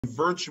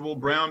virtual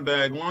brown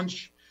bag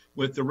lunch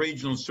with the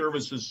Regional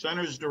Services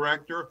Centers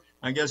Director.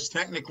 I guess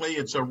technically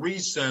it's a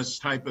recess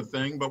type of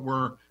thing, but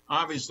we're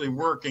obviously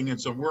working.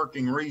 It's a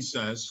working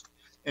recess.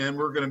 And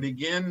we're going to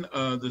begin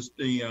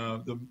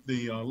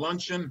the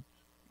luncheon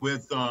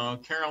with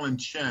Carolyn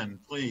Chen.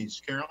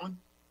 Please, Carolyn.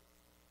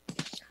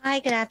 Hi,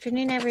 good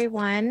afternoon,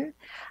 everyone.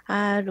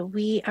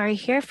 We are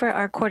here for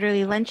our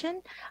quarterly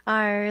luncheon.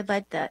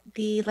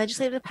 The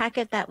legislative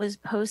packet that was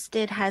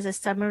posted has a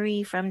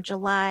summary from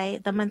July,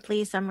 the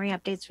monthly summary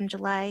updates from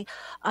July,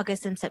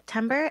 August, and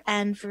September.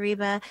 And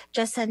Fariba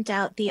just sent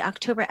out the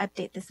October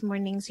update this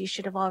morning, so you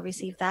should have all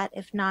received that.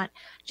 If not,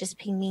 just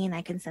ping me and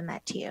I can send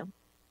that to you.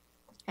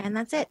 And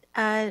that's it.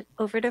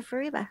 Over to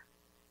Fariba.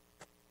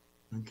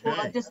 Okay.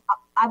 Well,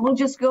 I will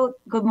just go.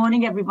 Good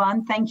morning,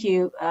 everyone. Thank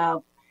you,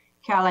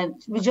 Carolyn.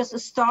 We just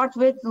start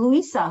with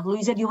Louisa.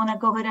 Louisa, do you want to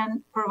go ahead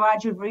and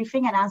provide your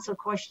briefing and answer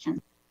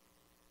questions?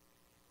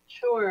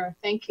 Sure,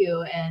 thank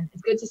you, and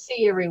it's good to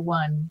see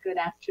everyone. Good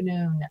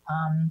afternoon.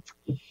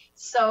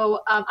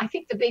 I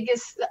think the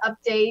biggest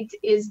update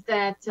is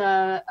that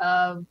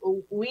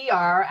we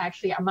are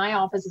actually, my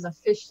office is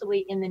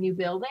officially in the new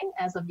building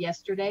as of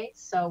yesterday.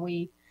 So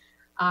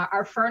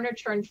our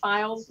furniture and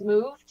files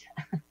moved.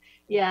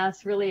 Yeah,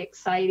 it's really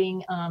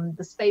exciting.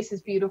 The space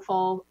is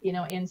beautiful, you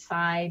know,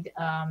 inside.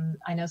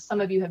 I know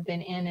some of you have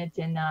been in it,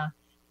 and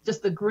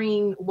just the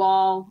green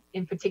wall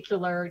in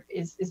particular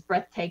is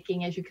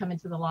breathtaking as you come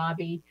into the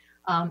lobby.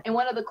 And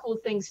one of the cool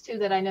things too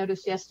that I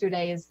noticed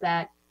yesterday is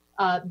that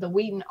the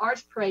Wheaton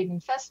Arts Parade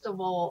and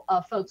Festival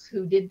folks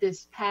who did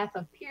this Path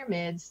of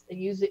Pyramids,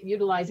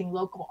 utilizing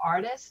local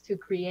artists to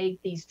create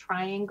these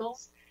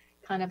triangles,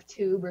 kind of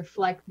to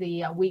reflect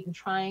the Wheaton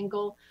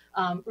Triangle.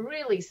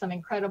 Really some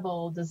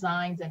incredible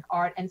designs and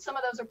art, and some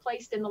of those are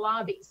placed in the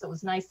lobby. So it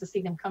was nice to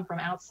see them come from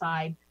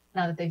outside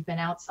now that they've been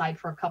outside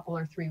for a couple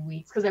or 3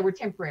 weeks, because they were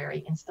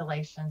temporary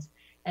installations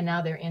and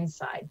now they're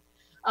inside.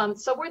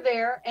 So we're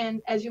there,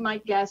 and as you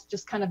might guess,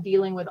 just kind of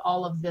dealing with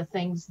all of the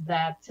things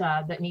that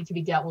that need to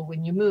be dealt with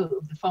when you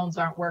move. The phones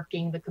aren't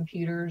working, the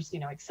computers, you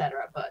know, et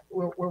cetera, but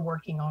we're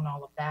working on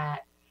all of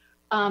that.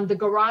 The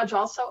garage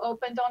also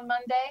opened on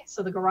Monday,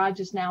 so the garage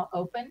is now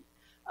open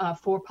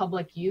for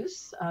public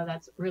use.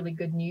 That's really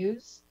good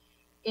news.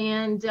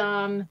 And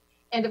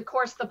of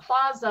course, the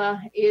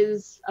plaza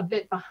is a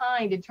bit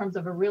behind in terms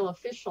of a real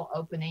official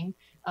opening.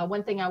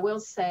 One thing I will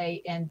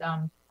say, and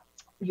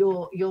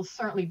you'll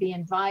certainly be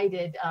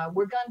invited,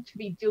 we're going to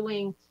be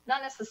doing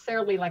not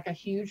necessarily like a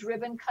huge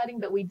ribbon cutting,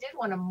 but we did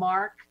want to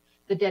mark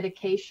the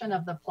dedication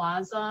of the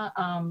plaza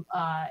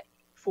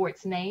for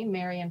its name,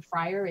 Marion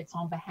Fryer. It's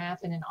on behalf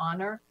and in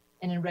honor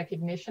and in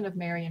recognition of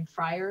Marion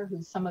Fryer,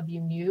 who some of you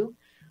knew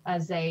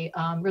as a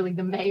really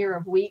the mayor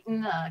of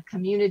Wheaton, a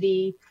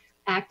community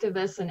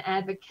activist and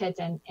advocate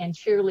and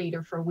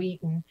cheerleader for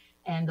Wheaton.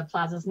 And the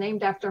plaza is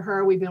named after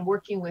her. We've been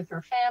working with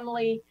her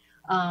family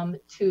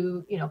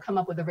to, you know, come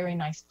up with a very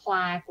nice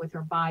plaque with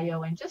her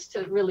bio, and just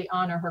to really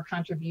honor her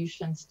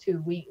contributions to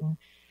Wheaton,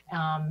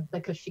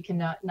 because she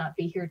cannot not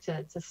be here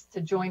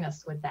to join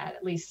us with that,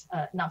 at least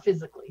not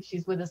physically.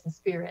 She's with us in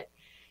spirit.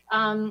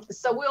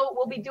 So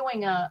we'll be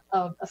doing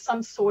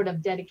some sort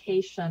of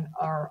dedication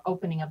or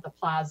opening of the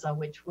plaza,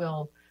 which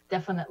we'll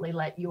definitely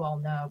let you all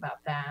know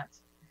about that.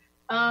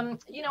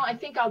 You know, I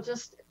think I'll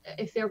just,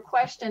 if there are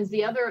questions,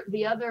 the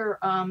other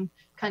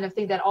kind of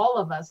thing that all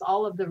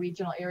of the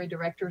regional area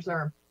directors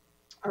are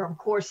of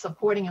course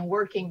supporting and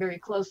working very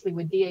closely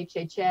with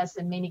DHHS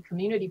and many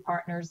community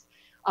partners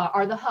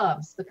are the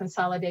hubs, the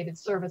consolidated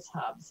service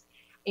hubs.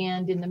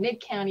 And in the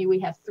Mid-County, we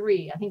have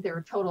 3. I think there are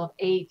a total of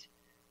 8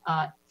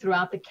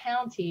 throughout the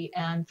county,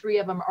 and 3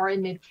 of them are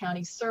in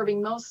Mid-County,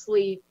 serving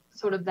mostly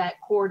sort of that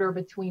corridor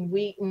between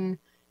Wheaton,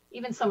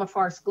 even some of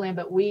Forest Glen,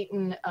 but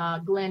Wheaton,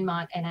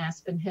 Glenmont, and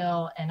Aspen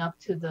Hill, and up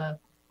to the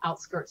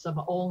outskirts of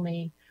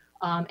Olney.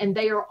 And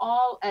they are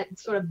all at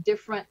sort of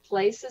different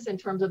places in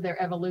terms of their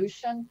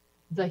evolution.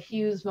 The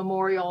Hughes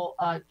Memorial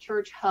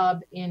Church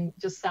Hub in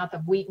just south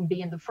of Wheaton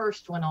being the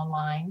first one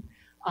online,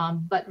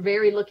 but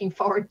very looking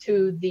forward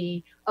to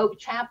the Oak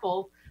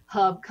Chapel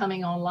Hub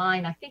coming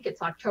online. I think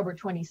it's October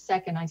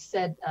 22nd. I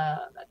said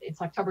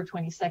it's October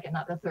 22nd,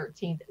 not the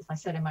 13th, as I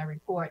said in my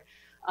report,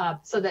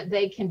 so that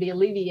they can be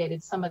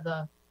alleviate some of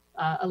the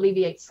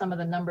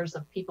numbers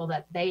of people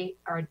that they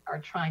are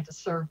trying to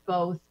serve,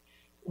 both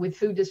with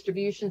food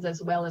distributions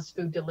as well as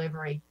food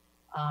delivery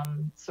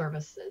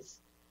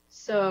services.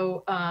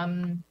 So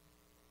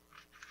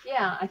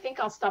yeah, I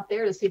think I'll stop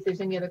there to see if there's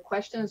any other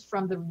questions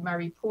from my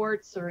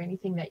reports or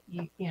anything that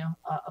you know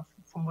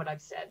from what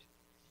I've said.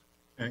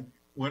 Okay.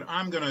 What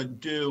I'm going to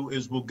do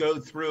is we'll go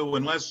through,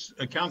 unless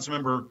a council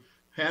member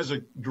has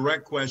a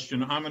direct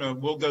question,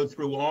 we'll go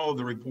through all of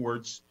the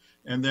reports,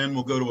 and then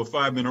we'll go to a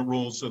 5-minute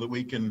rule so that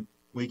we can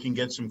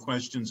get some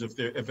questions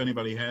if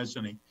anybody has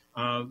any.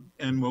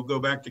 And we'll go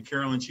back to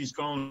Carolyn. She's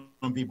calling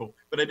on people.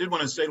 But I did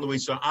want to say,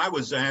 Louisa, I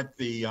was at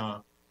the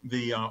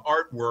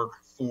artwork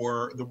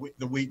for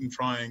the Wheaton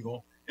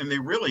Triangle, and they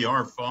really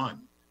are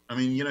fun. I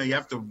mean, you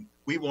know,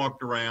 we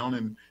walked around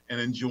and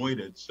enjoyed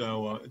it.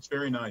 So it's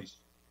very nice.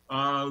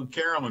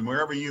 Carolyn,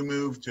 wherever you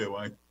move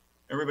to,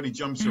 everybody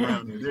jumps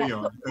around you. There you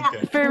are.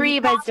 Okay.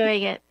 Fariba's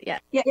doing it. Yeah.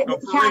 Yeah, Oh,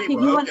 Kathy, do you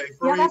Fariba. want? Okay,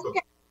 Yeah, that's Fariba.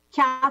 okay.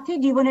 Kathy,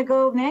 do you want to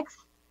go next?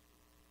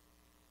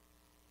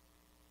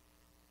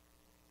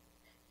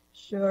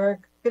 Sure.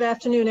 Good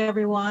afternoon,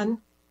 everyone.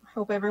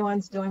 Hope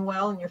everyone's doing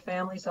well and your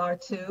families are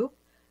too.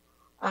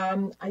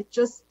 I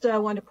just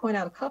want to point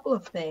out a couple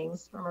of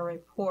things from a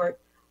report.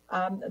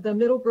 The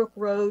Middlebrook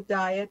Road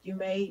diet, you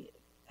may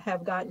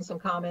have gotten some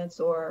comments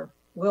or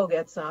will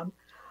get some.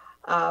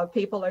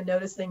 People are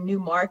noticing new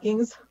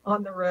markings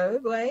on the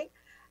roadway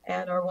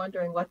and are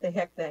wondering what the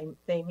heck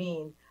they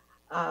mean.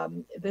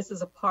 This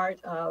is a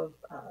part of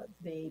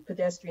the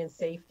pedestrian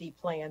safety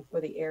plan for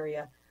the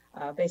area,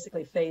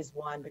 basically phase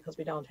 1, because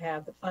we don't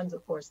have the funds,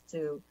 of course,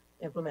 to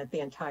implement the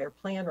entire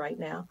plan right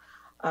now.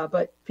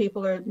 But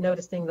people are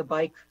noticing the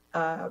bike,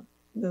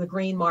 the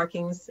green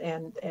markings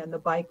and the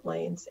bike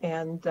lanes.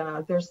 And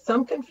there's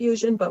some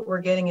confusion, but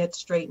we're getting it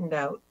straightened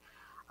out.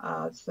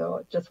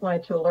 So just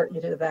wanted to alert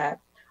you to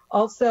that.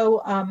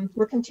 Also,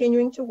 we're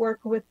continuing to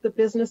work with the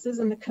businesses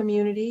in the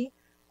community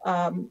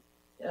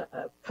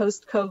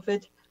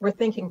post-COVID. We're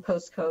thinking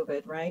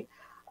post-COVID, right?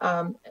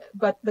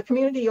 But the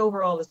community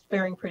overall is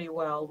faring pretty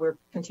well. We're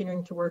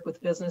continuing to work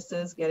with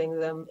businesses, getting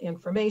them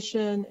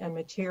information and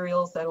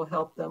materials that will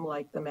help them,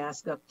 like the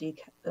Mask Up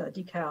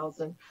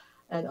decals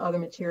and other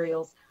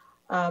materials.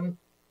 Some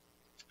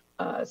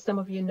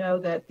of you know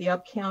that the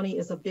Up County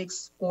is a big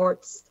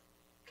sports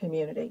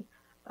community.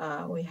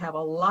 We have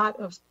a lot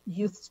of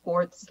youth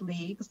sports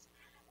leagues,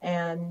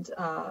 and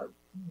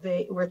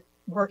we're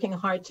working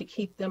hard to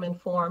keep them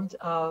informed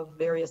of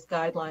various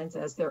guidelines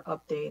as they're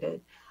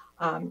updated.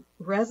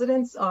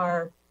 Residents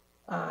are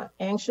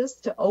anxious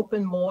to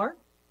open more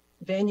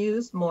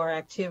venues, more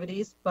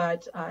activities,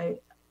 but I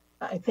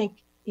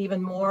think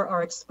even more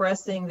are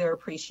expressing their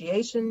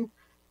appreciation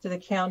to the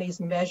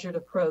county's measured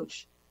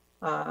approach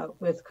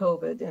with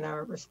COVID in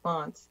our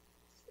response.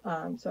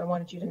 So I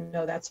wanted you to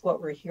know that's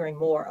what we're hearing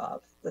more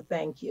of, the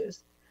thank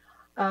yous.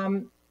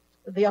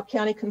 The Up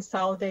County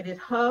Consolidated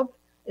Hub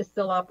is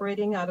still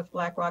operating out of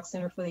Black Rock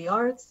Center for the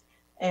Arts,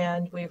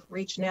 and we've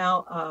reached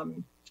now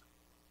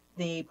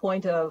the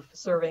point of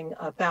serving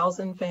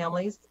 1,000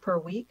 families per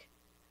week.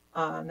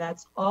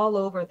 That's all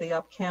over the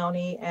Up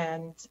County,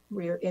 and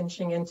we're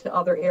inching into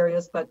other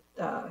areas, but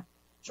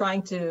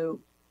trying to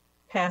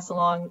pass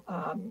along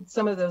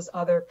some of those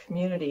other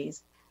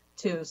communities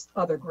to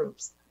other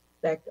groups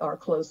that are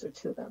closer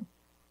to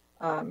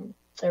them.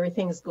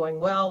 Everything is going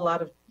well.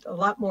 A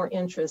lot more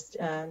interest,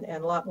 and a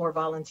lot more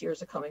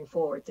volunteers are coming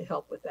forward to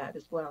help with that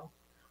as well.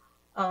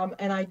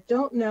 And I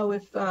don't know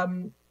if,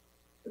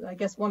 I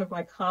guess one of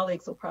my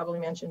colleagues will probably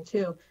mention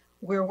too,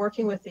 we're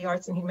working with the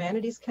Arts and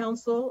Humanities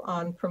Council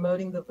on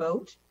promoting the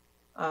vote.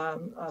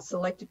 A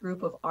selected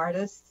group of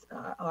artists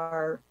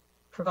are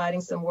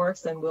providing some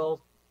works, and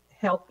we'll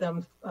help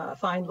them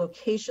find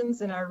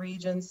locations in our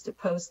regions to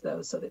post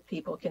those so that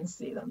people can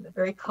see them. They're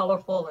very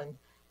colorful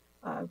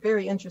and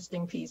very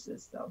interesting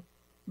pieces, so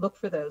look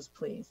for those,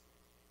 please.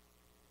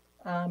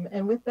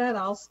 And with that,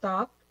 I'll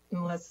stop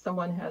unless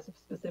someone has a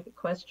specific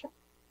question.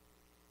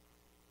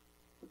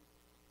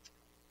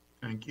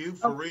 Thank you.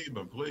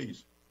 Fariba,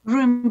 please.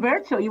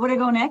 Humberto, you want to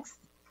go next?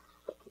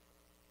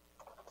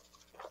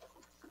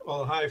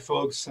 Well, hi,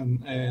 folks,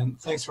 and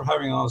thanks for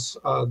having us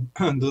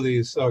do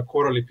these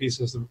quarterly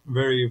pieces.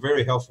 Very,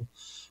 very helpful.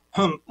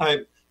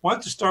 I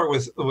want to start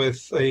with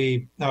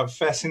a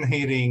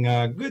fascinating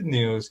good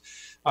news.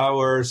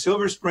 Our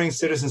Silver Spring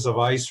Citizens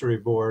Advisory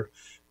Board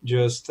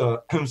just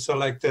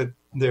selected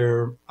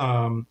their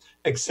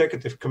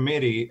executive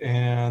committee,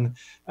 and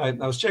I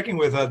was checking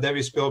with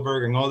Debbie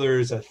Spielberg and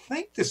others. I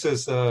think this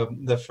is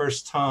the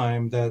first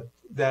time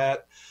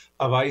that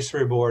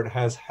advisory board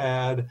has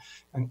had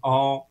an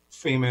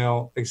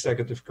all-female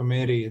executive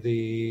committee.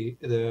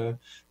 The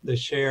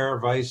chair,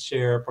 vice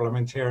chair,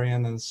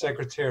 parliamentarian, and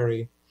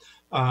secretary,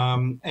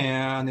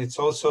 and it's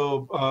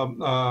also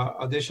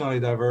additionally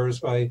diverse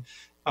by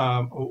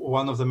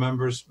one of the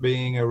members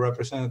being a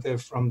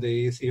representative from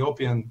the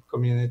Ethiopian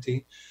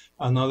community,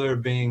 another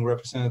being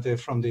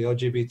representative from the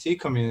LGBT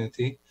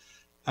community,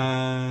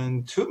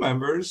 and two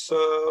members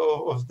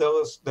of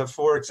the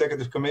 4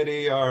 executive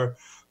committee are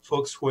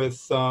folks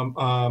with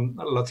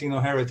Latino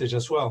heritage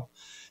as well.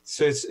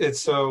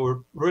 So we're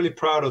really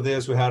proud of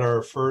this. We had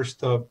our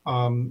first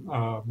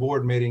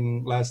board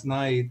meeting last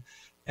night,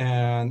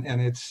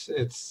 and it's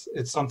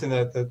something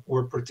that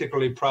we're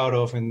particularly proud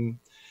of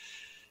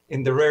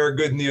in the rare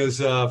good news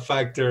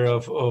factor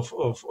of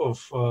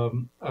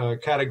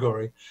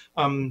category.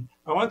 I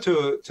want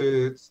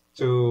to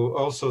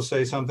also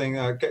say something.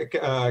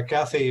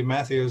 Kathy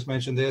Matthews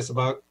mentioned this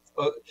about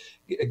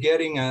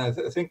getting, I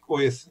think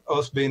with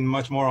us being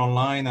much more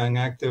online and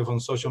active on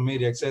social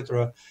media,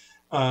 etc.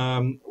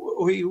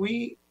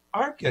 We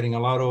are getting a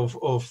lot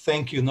of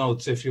thank you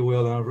notes, if you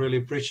will, and I really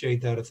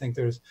appreciate that. I think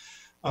there's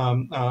a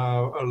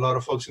lot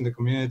of folks in the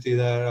community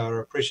that are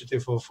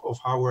appreciative of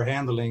how we're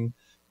handling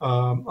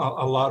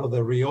a lot of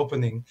the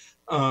reopening.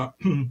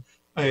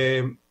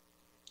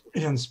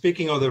 and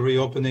speaking of the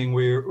reopening,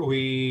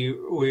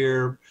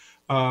 we're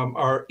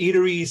our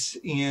eateries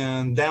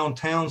in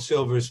downtown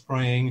Silver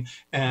Spring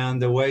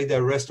and the way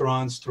that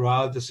restaurants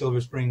throughout the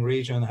Silver Spring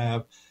region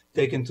have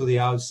taken to the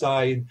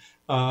outside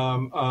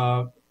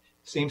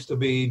seems to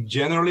be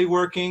generally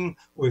working.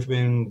 We've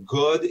been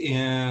good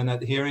in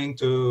adhering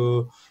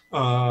to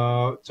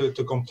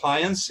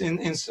compliance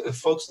in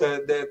folks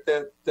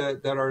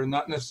that are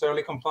not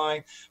necessarily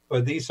complying,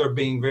 but these are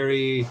being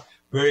very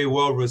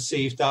well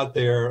received out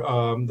there.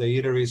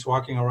 The eateries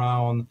walking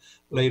around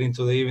late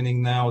into the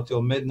evening now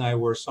till midnight,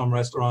 where some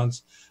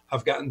restaurants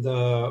have gotten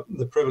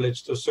the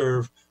privilege to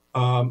serve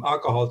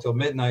alcohol till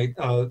midnight,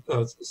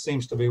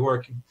 seems to be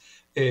working.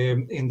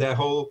 In that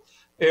whole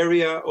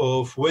area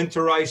of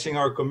winterizing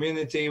our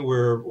community,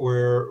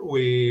 where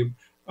we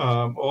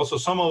also,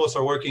 some of us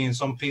are working in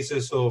some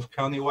pieces of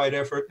countywide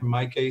effort. In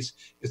my case,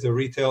 is the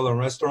retail and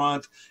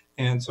restaurant,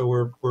 and so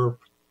we're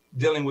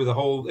dealing with the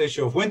whole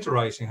issue of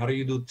winterizing. How do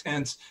you do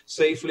tents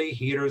safely,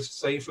 heaters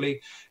safely,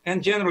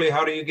 and generally,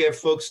 how do you get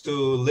folks to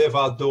live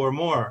outdoor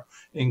more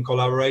in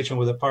collaboration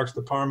with the Parks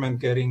Department,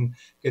 getting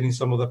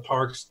some of the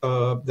parks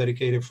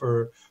dedicated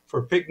for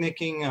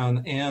picnicking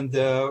and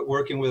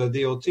working with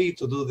the DOT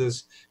to do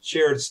this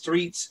shared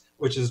streets,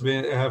 which have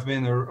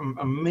been an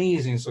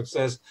amazing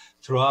success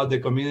throughout the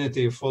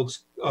community.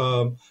 Folks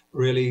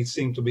really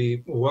seem to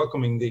be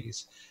welcoming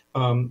these.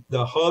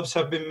 The hubs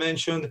have been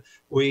mentioned.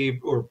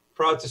 We were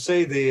proud to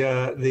say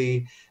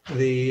the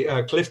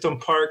Clifton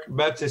Park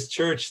Baptist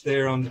Church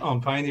there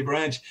on Piney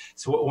Branch.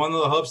 It's one of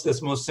the hubs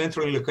that's most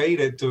centrally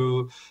located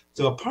to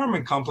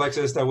apartment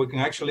complexes that we can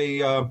actually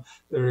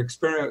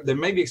they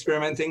may be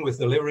experimenting with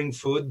delivering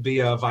food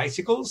via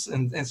bicycles,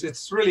 and so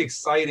it's really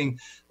exciting.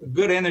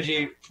 Good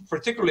energy,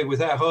 particularly with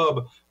that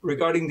hub,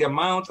 regarding the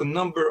amount and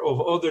number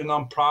of other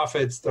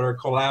nonprofits that are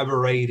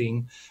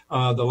collaborating.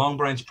 The Long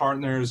Branch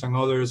Partners and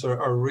others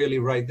are really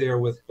right there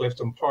with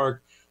Clifton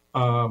Park,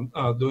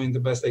 doing the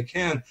best they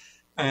can.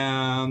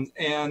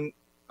 And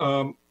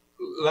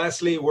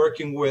lastly,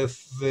 working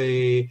with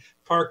the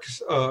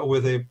parks,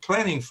 with the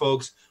planning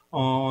folks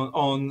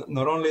on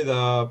not only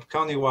the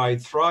countywide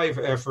Thrive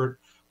effort,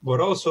 but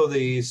also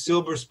the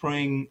Silver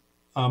Spring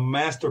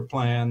master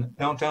plan,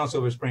 downtown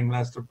Silver Spring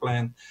master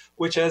plan,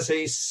 which has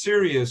a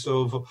series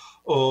of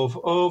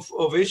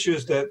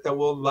issues that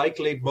will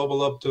likely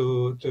bubble up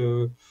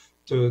to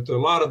a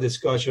lot of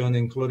discussion,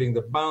 including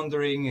the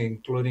boundary,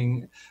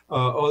 including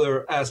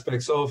other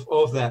aspects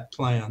of that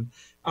plan.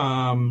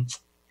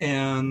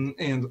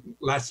 And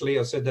lastly,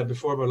 I said that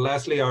before, but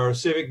lastly, our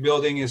civic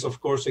building is, of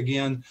course,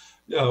 again,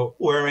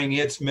 wearing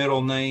its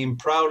middle name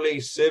proudly,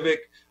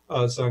 Civic.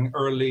 It's an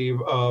early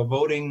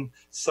voting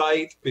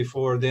site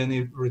before then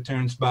it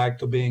returns back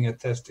to being a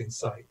testing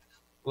site.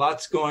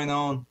 Lots going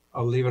on.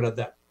 I'll leave it at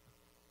that.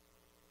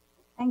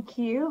 Thank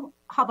you.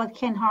 How about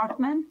Ken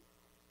Hartman?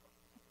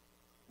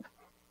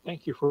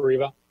 Thank you,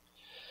 Fariba.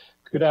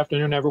 Good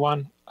afternoon,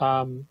 everyone.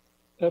 A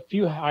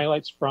few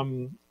highlights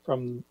from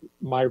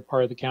my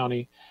part of the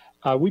county.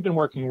 We've been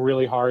working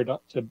really hard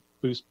to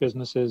boost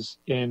businesses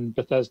in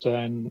Bethesda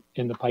and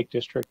in the Pike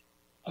District.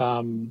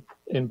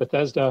 In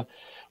Bethesda,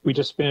 we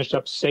just finished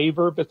up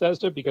Savor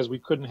Bethesda because we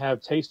couldn't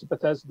have Taste of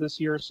Bethesda this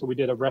year, so we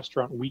did a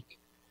restaurant week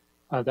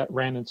that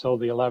ran until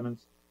the 11th.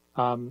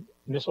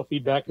 Initial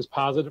feedback is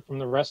positive from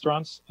the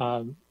restaurants,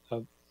 from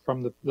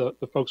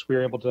the folks we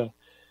were able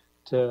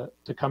to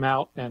come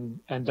out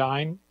and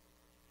dine.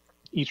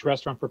 Each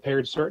restaurant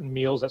prepared certain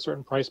meals at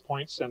certain price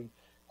points, and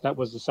that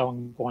was the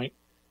selling point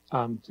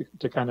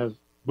to kind of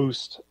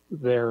boost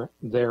their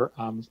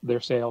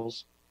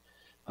sales.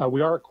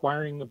 We are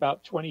acquiring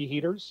about 20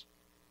 heaters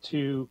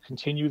to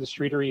continue the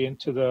streetery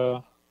into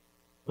the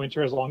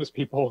winter as long as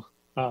people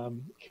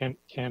can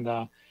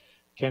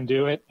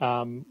do it.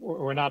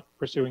 We're not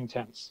pursuing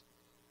tents.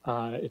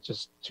 It's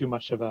just too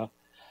much of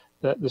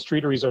the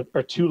streeteries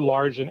are too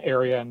large an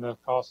area, and the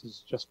cost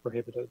is just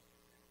prohibitive.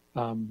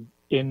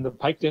 In the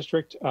Pike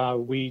District,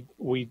 we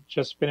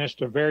just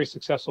finished a very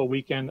successful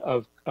weekend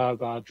of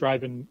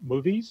drive-in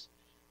movies.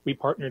 We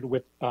partnered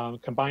with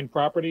Combined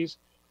Properties,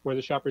 where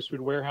the Shoppers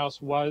Food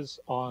Warehouse was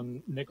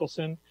on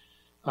Nicholson.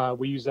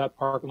 We used that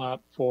parking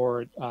lot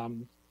for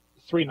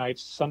 3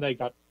 nights. Sunday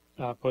got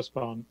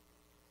postponed.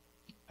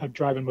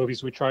 Drive-in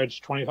movies, we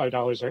charged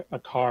 $25 a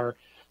car.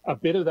 A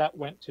bit of that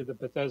went to the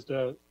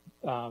Bethesda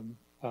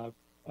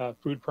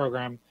food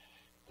program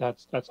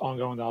that's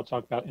ongoing that I'll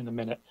talk about in a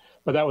minute.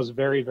 But that was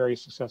very, very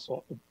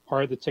successful.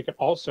 Part of the ticket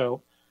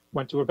also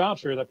went to a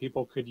voucher that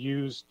people could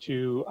use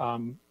to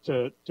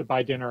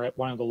buy dinner at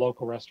one of the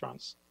local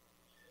restaurants.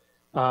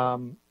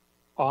 On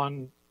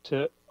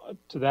to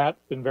that,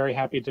 been very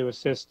happy to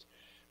assist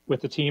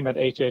with the team at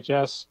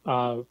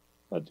HHS,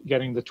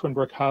 getting the Twin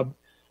Brook Hub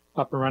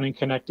up and running,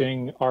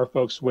 connecting our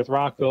folks with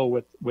Rockville,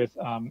 with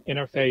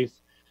Interfaith,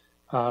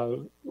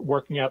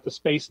 working out the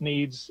space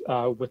needs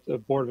with the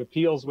Board of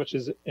Appeals, which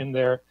is in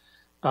there,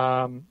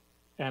 and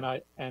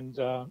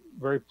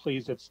very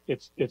pleased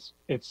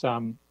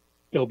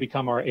it'll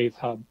become our 8th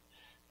hub.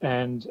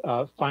 And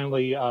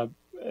finally, I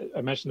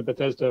mentioned the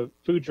Bethesda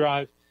food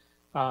drive.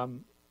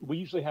 we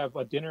usually have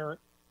a dinner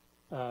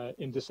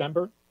in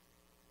December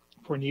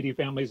for needy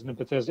families in the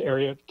Bethesda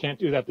area. Can't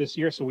do that this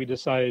year, so we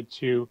decided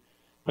to,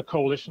 a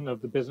coalition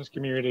of the business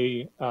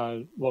community,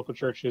 local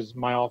churches,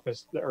 my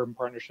office, the Urban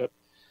Partnership,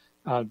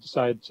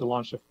 decided to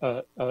launch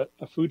a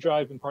food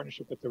drive in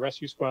partnership with the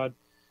Rescue Squad.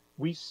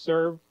 We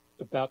serve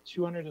about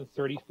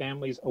 230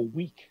 families a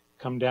week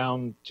come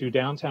down to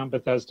downtown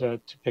Bethesda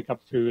to pick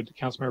up food.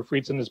 Councilmember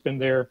Friedson has been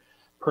there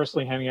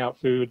personally handing out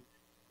food.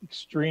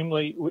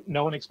 Extremely,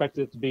 no one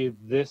expected it to be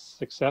this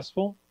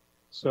successful.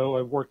 So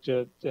I've worked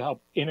to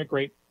help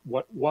integrate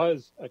what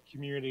was a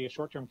community, a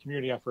short-term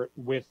community effort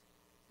with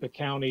the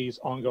county's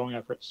ongoing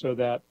effort so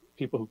that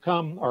people who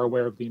come are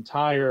aware of the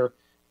entire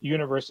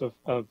universe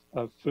of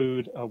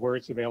food where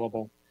it's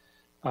available.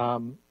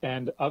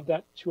 And of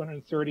that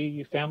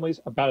 230 families,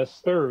 about a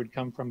third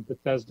come from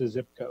Bethesda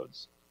zip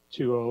codes,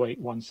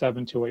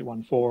 20817,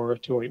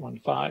 20814,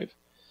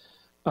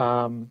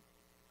 20815.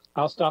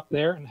 I'll stop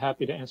there and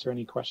happy to answer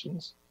any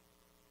questions.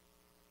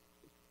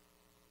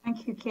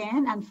 Thank you,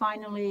 Ken. And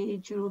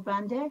finally, Juru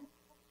Bande.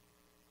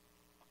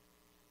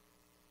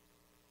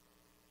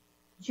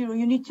 Juru,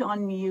 you need to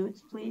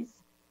unmute, please.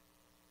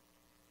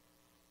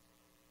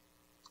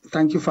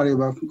 Thank you,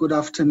 Fariba. Good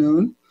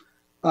afternoon.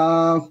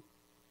 Following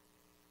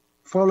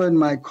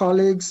my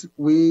colleagues,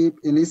 we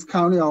in East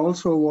County are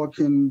also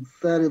working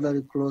very,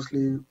 very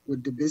closely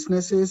with the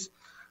businesses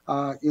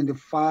in the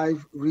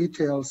 5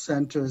 retail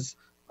centers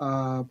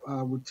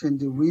within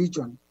the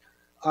region.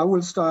 I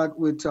will start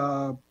with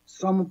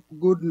some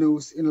good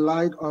news in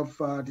light of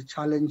the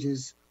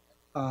challenges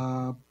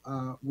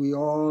we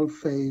all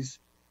face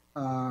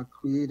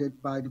created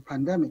by the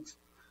pandemics.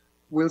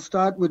 We'll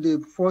start with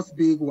the first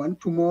big one.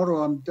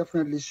 Tomorrow, I'm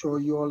definitely sure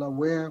you're all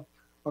aware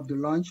of the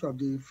launch of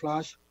the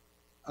Flash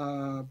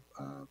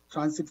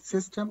transit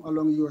system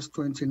along US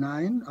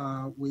 29,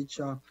 which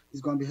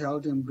is going to be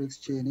held in Briggs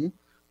Cheney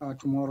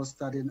tomorrow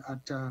starting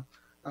at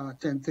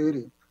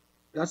 10:30.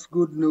 That's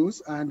good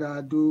news, and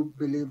I do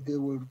believe they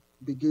will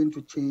begin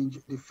to change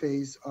the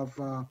face of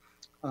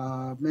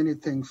many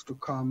things to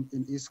come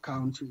in East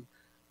County.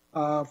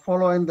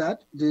 Following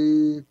that,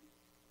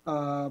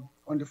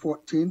 on the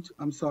 14th,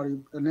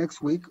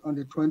 next week on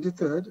the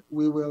 23rd,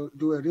 we will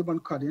do a ribbon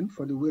cutting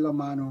for the Willow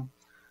Manor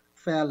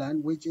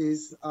Fairland, which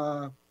is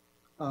an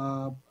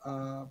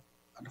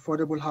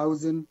affordable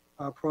housing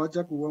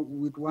project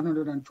with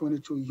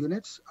 122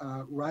 units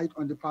right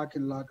on the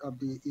parking lot of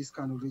the East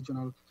County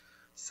Regional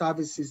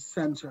Services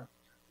Center.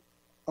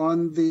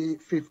 On the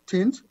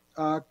 15th,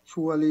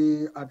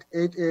 actually at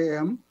 8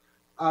 a.m.,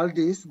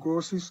 Aldi's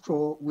grocery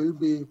store will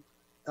be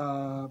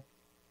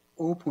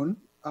open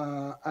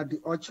at the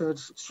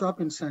Orchards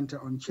Shopping Center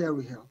on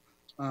Cherry Hill.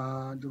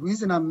 The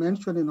reason I'm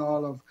mentioning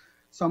all of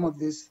some of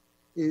this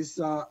is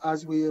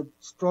as we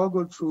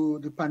struggle through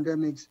the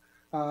pandemics,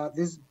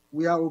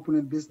 we are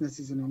opening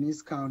businesses in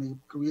East County,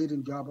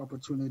 creating job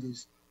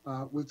opportunities,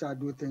 which I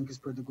do think is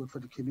pretty good for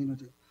the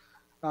community.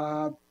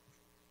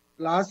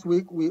 Last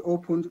week, we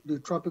opened the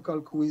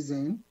Tropical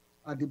Cuisine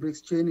at the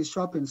Briggs Cheney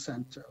Shopping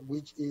Center,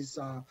 which is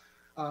a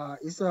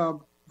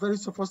very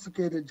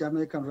sophisticated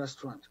Jamaican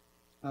restaurant.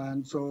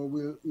 And so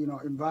we'll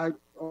invite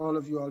all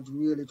of you all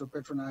really to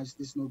patronize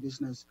this new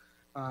business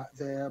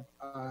there.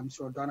 I'm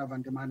sure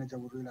Donovan, the manager,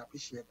 would really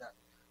appreciate that.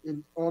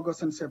 In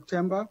August and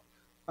September,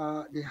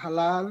 the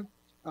Halal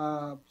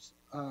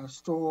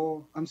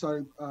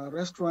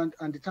restaurant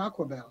and the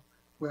Taco Bell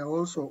were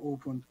also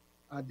opened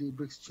at the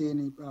Briggs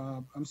Cheney,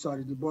 the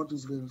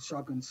Bortonsville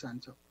Shopping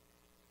Center.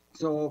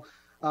 So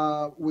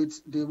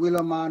with the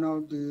Willow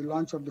Manor, the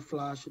launch of the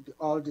Flash,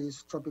 all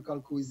this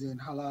Tropical Cuisine,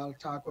 Halal,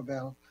 Taco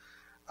Bell,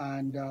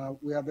 and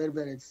we are very,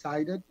 very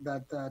excited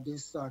that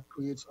this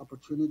creates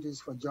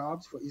opportunities for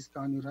jobs for East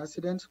County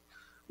residents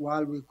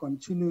while we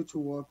continue to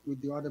work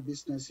with the other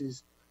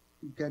businesses,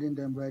 getting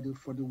them ready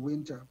for the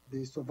winter.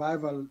 The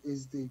survival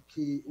is the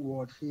key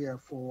word here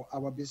for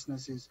our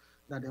businesses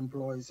that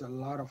employs a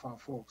lot of our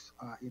folks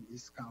in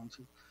East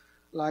County.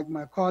 Like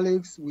my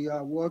colleagues, we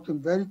are working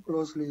very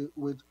closely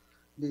with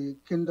the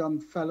Kingdom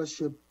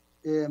Fellowship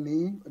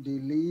AME, the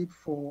lead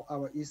for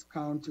our East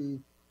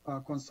County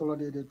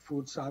Consolidated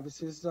Food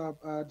Services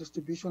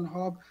Distribution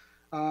Hub.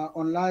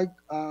 Unlike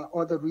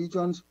other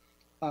regions,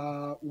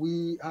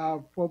 we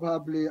have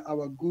probably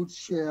our good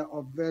share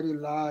of very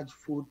large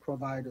food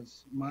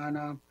providers,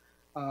 MANA,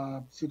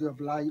 City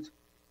of Light,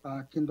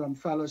 Kingdom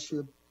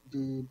Fellowship,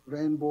 the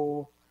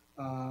Rainbow,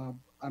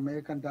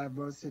 American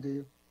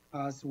Diversity,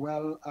 as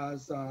well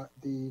as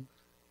the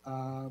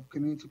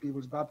Community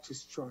People's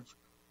Baptist Church.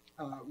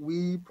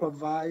 We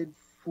provide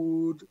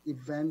food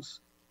events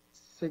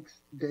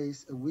 6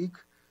 days a week,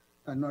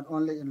 and not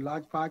only in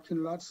large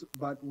parking lots,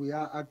 but we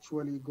are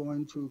actually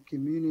going to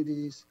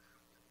communities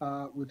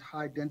with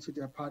high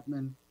density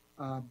apartment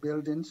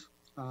buildings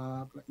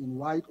in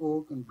White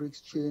Oak and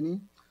Briggs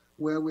Cheney,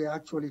 where we're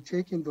actually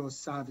taking those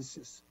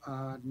services.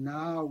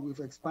 Now we've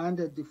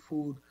expanded the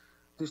food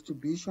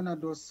distribution at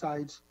those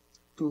sites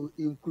to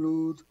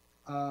include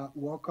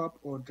walk-up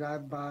or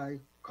drive-by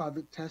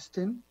COVID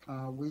testing,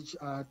 which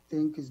I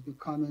think is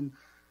becoming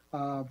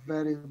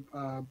very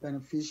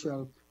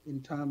beneficial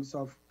in terms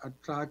of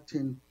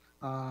attracting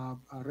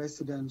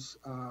residents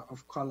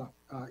of color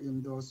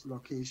in those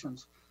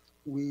locations.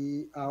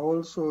 We are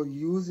also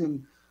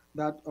using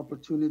that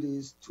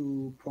opportunities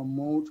to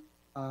promote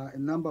a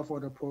number of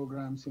other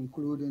programs,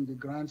 including the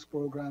grants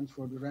programs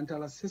for the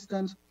rental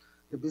assistance,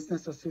 the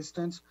business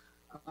assistance,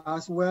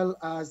 as well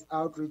as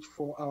outreach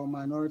for our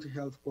minority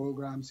health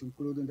programs,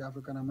 including the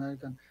African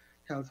American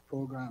health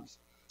programs.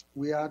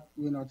 We are,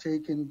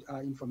 taking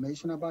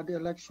information about the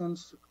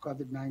elections,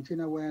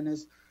 COVID-19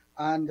 awareness,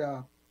 and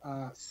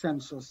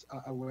census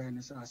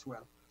awareness as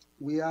well.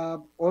 We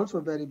are also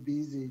very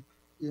busy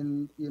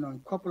in,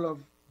 a couple of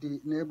the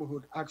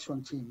neighborhood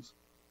action teams.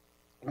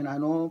 And I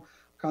know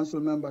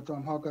Councilmember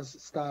Tom Hawker's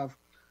staff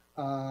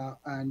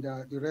and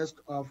the rest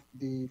of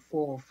the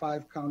 4 or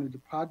 5 county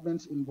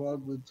departments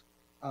involved with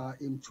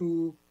in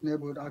 2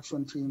 neighborhood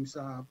action teams,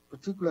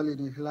 particularly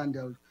in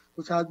Hillandale,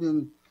 which has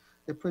been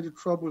a pretty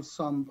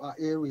troublesome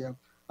area.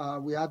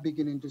 We are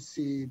beginning to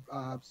see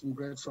some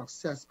great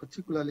success,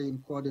 particularly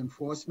in code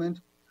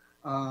enforcement,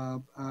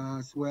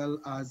 as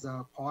well as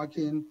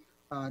parking,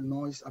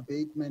 noise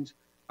abatement,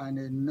 and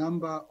a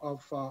number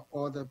of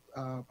other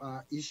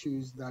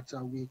issues that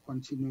we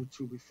continue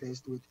to be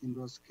faced with in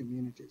those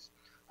communities.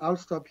 I'll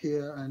stop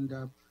here and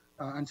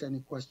answer any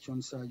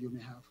questions you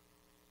may have.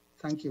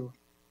 Thank you.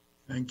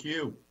 Thank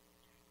you.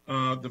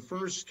 The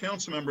first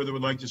council member that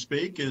would like to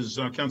speak is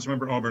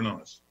Councilmember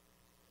Albornoz.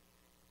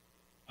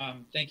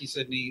 Thank you,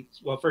 Sydney.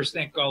 Well, first,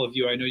 thank all of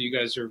you. I know you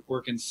guys are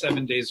working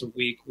 7 days a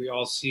week. We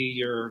all see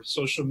your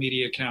social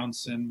media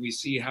accounts and we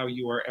see how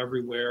you are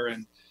everywhere,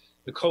 and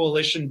the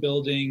coalition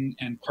building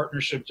and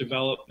partnership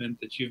development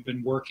that you've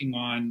been working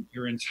on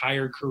your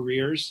entire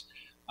careers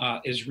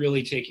is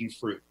really taking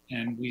fruit.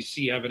 And we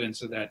see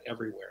evidence of that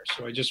everywhere.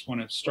 So I just want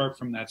to start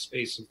from that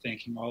space of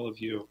thanking all of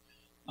you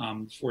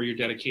for your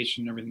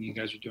dedication and everything you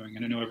guys are doing.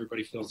 And I know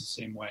everybody feels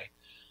the same way.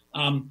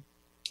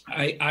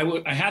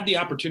 I had the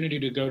opportunity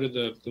to go to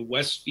the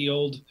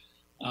Westfield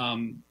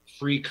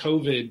free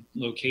COVID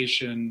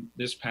location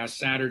this past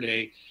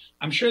Saturday.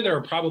 I'm sure there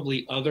are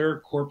probably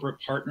other corporate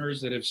partners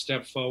that have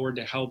stepped forward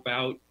to help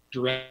out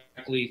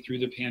directly through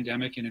the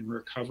pandemic and in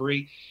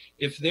recovery.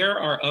 If there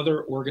are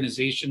other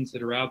organizations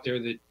that are out there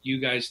that you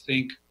guys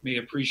think may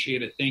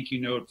appreciate a thank you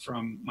note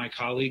from my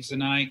colleagues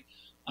and I,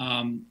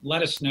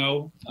 let us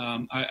know.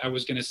 I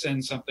was going to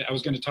send something. I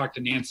was going to talk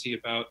to Nancy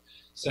about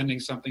sending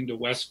something to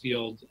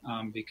Westfield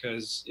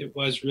because it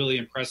was really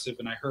impressive.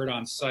 And I heard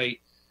on site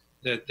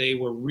that they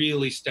were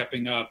really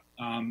stepping up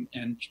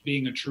and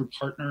being a true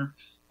partner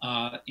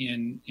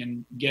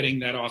in getting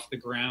that off the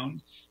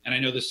ground. And I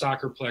know the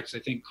Soccerplex, I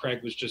think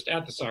Craig was just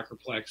at the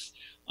Soccerplex,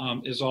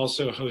 is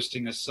also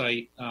hosting a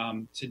site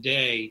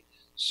today.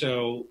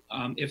 So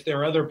if there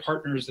are other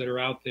partners that are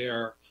out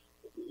there,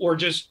 or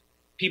just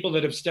people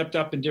that have stepped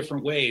up in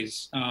different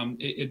ways,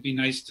 it'd be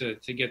nice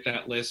to get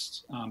that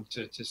list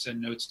to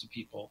send notes to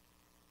people.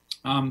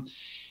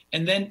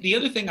 And then the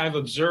other thing I've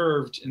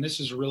observed, and this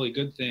is a really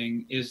good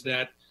thing, is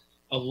that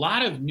a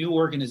lot of new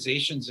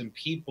organizations and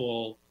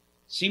people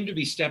seem to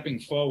be stepping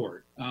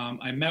forward.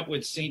 I met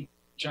with St.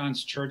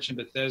 John's Church in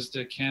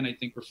Bethesda. Ken, I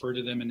think, referred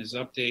to them in his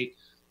update.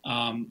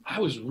 I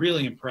was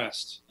really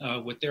impressed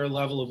with their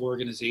level of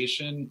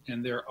organization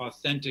and their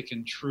authentic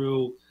and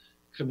true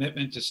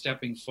commitment to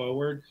stepping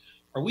forward.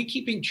 Are we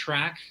keeping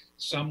track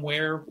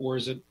somewhere, or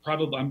is it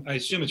probably, I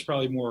assume it's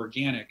probably more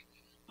organic,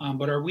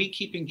 but are we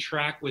keeping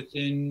track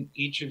within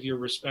each of your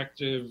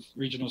respective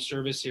regional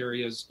service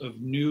areas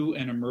of new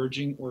and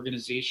emerging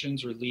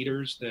organizations or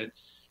leaders that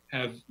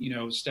have,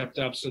 stepped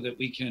up so that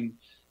we can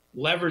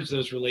leverage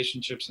those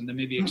relationships and then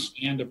maybe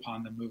expand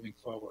upon them moving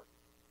forward?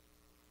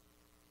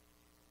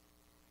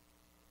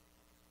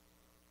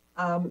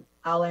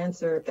 I'll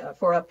answer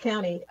for Up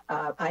County.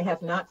 I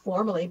have not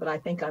formally, but I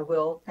think I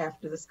will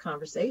after this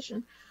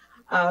conversation.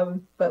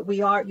 But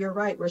you're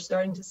right, we're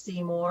starting to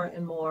see more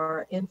and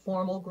more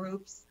informal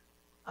groups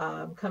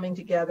coming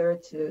together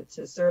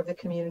to serve the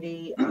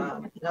community,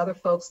 and other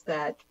folks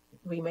that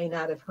we may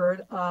not have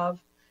heard of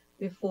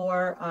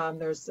before.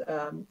 There's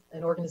an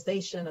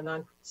organization,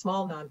 a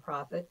small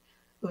nonprofit,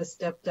 who has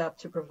stepped up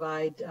to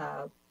provide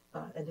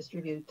and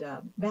distribute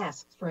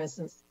masks, for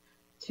instance,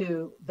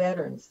 to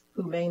veterans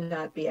who may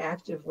not be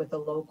active with a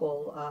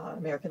local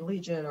American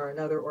Legion or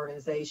another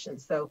organization.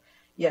 So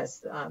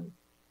yes,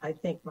 I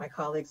think my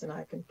colleagues and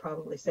I can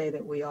probably say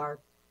that we are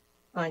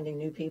finding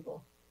new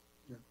people.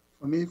 Yeah.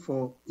 For me,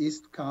 for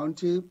East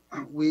County,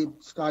 we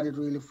started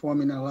really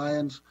forming an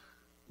alliance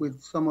with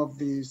some of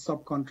the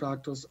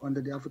subcontractors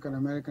under the African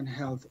American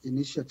Health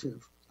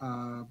Initiative,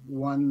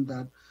 one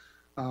that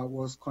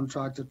was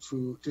contracted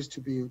to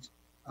distribute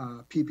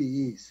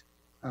PPEs.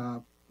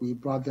 We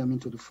brought them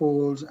into the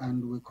fold,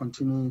 and we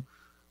continue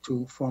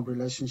to form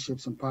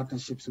relationships and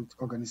partnerships with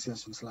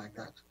organizations like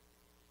that.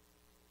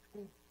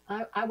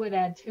 I would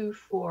add too,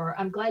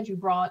 I'm glad you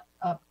brought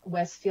up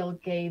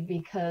Westfield, Gabe,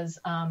 because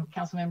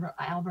Councilmember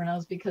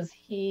Albornoz, because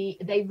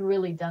they've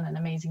really done an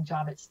amazing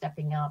job at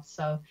stepping up.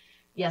 So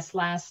yes,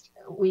 last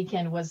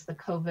weekend was the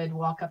COVID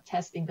walk-up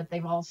testing, but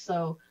they've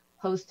also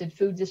posted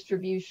food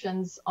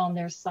distributions on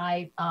their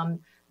site.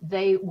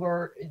 They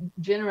were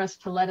generous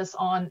to let us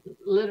on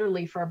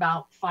literally for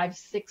about 5,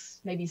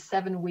 6, maybe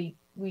 7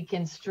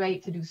 weekends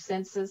straight to do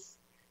census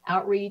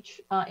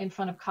outreach in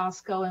front of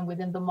Costco and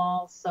within the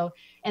malls. So,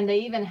 and they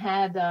even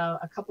had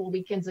a couple of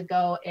weekends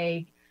ago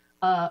a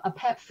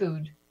pet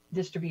food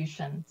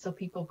distribution, so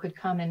people could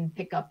come and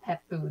pick up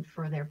pet food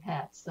for their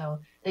pets. So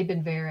they've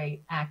been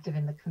very active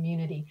in the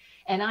community.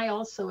 And I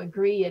also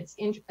agree, it's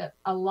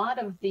a lot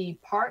of the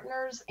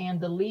partners and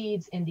the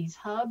leads in these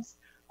hubs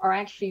are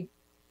actually,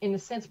 in a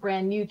sense,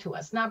 brand new to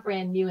us. Not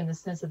brand new in the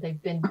sense that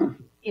they've been,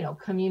 you know,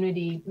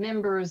 community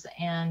members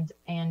and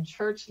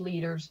church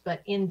leaders,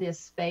 but in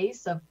this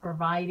space of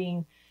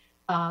providing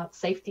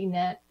safety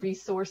net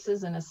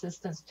resources and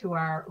assistance to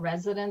our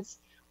residents.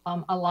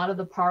 A lot of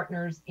the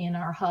partners in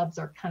our hubs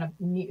are kind of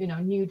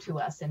new to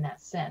us in that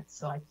sense.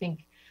 So I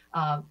think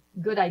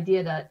good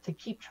idea to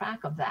keep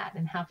track of that,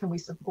 and how can we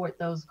support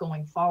those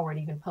going forward,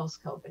 even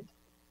post-COVID.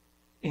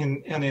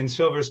 And in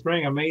Silver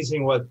Spring,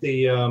 amazing what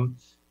the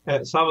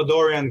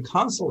Salvadorian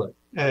consulate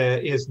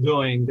is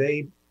doing.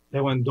 They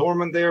went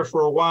dormant there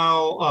for a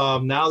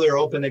while. Now they're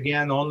open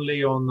again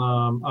only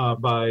on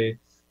by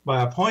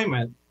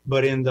appointment.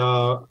 But in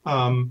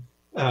the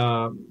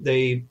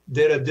they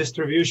did a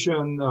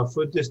distribution,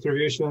 food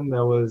distribution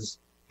that was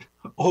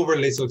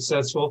overly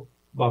successful.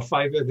 About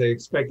 5, they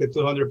expected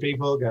 200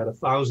 people, got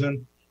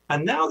 1,000.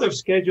 And now they've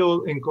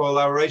scheduled, in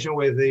collaboration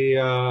with the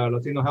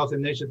Latino Health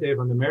Initiative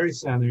and the Mary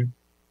Center,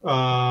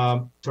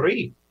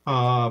 3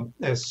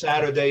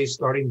 Saturdays,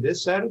 starting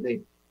this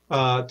Saturday,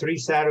 3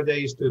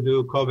 Saturdays to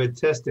do COVID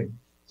testing.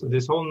 So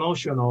this whole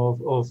notion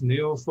of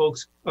new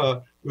folks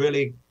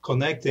really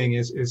connecting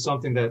is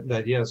something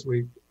that yes,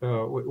 we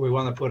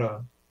want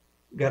to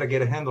got to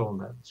get a handle on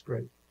that. It's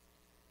great.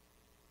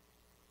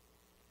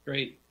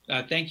 Great.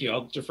 Thank you.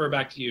 I'll defer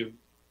back to you.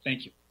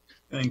 Thank you.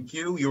 Thank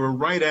you. You were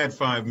right at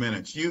 5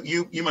 minutes.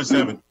 You must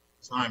have a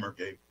timer,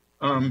 Gabe.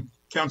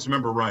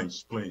 Councilmember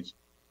Rice, please.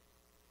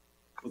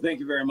 Well,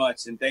 thank you very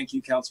much. And thank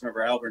you,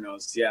 Councilmember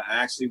Albornoz. Yeah, I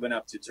actually went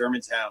up to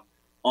Germantown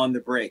on the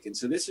break. And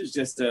so this is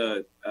just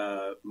a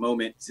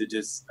moment to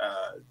just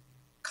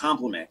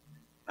compliment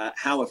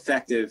how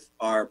effective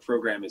our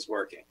program is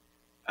working.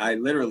 I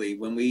literally,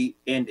 when we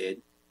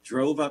ended,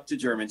 drove up to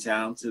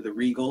Germantown to the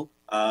Regal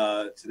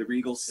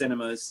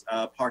Cinemas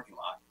parking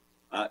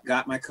lot,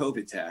 got my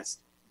COVID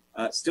test,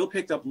 still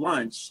picked up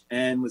lunch,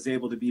 and was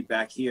able to be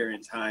back here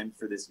in time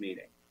for this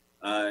meeting.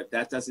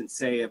 That doesn't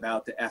say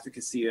about the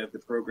efficacy of the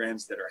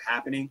programs that are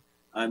happening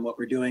and what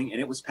we're doing. And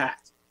it was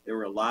packed. There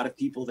were a lot of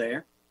people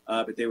there,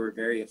 but they were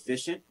very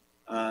efficient.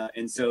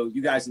 And so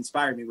you guys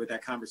inspired me with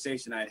that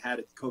conversation. I had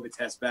a COVID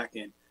test back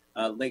in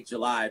late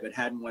July, but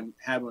had one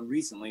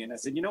recently. And I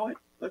said, you know what,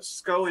 let's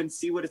just go and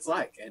see what it's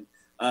like. And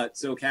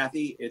so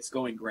Kathy, it's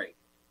going great.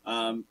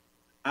 I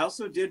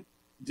also did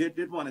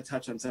want to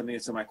touch on something.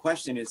 So my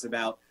question is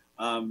about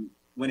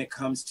when it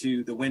comes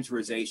to the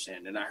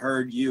winterization. And I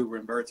heard you,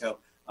 Roberto,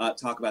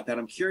 talk about that.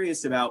 I'm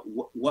curious about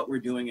what we're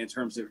doing in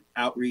terms of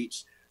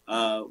outreach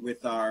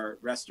with our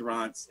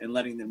restaurants and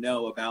letting them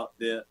know about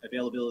the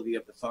availability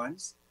of the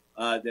funds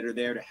that are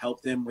there to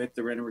help them with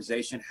the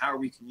winterization. How are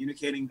we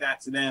communicating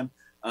that to them?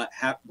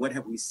 What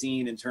have we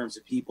seen in terms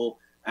of people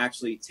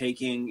actually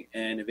taking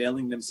and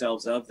availing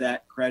themselves of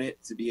that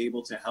credit to be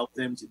able to help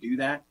them to do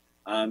that?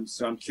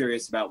 So I'm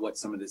curious about what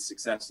some of the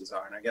successes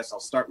are. And I guess I'll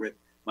start with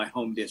my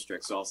home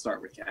district. So I'll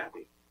start with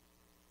Kathy.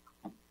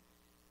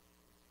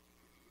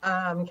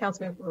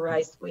 Councilmember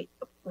Rice,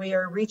 we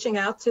are reaching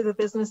out to the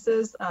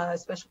businesses,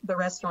 especially the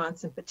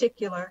restaurants in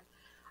particular.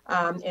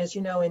 As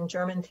you know, in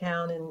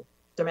Germantown and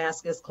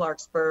Damascus,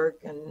 Clarksburg,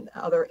 and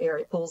other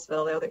areas,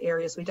 Poolesville, other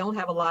areas, we don't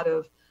have a lot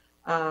of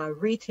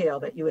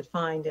retail that you would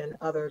find in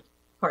other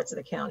parts of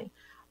the county.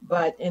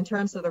 But in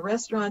terms of the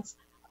restaurants,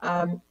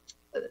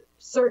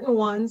 certain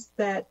ones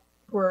that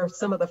were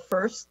some of the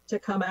first to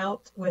come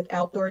out with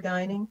outdoor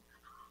dining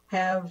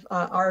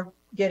are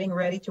getting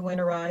ready to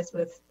winterize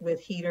with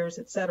heaters,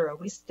 etc.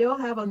 We still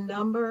have a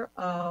number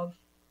of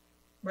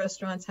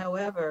restaurants,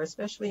 however,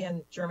 especially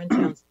in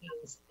Germantown,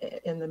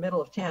 in the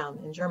middle of town,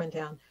 in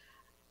Germantown,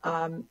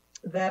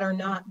 that are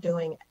not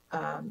doing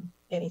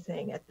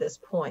anything at this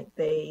point.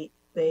 They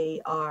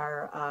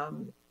are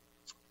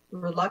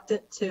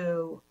reluctant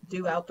to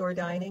do outdoor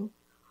dining.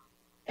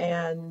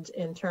 And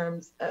in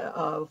terms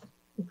of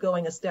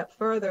going a step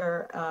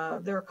further,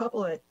 there are a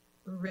couple that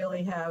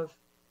really have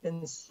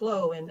been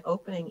slow in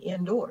opening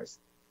indoors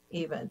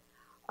even.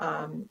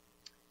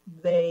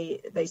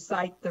 They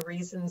cite the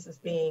reasons as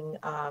being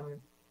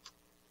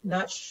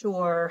not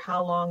sure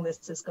how long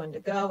this is going to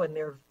go, and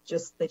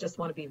they just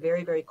want to be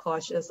very, very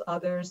cautious.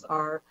 Others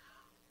are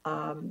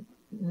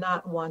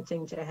not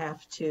wanting to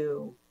have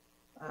to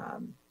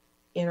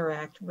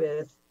interact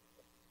with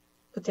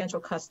potential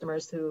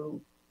customers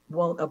who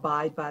won't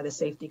abide by the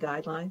safety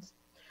guidelines.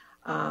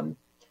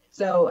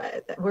 So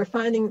we're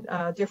finding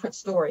different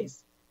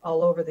stories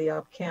all over the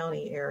Up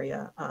County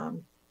area,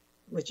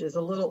 which is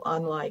a little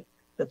unlike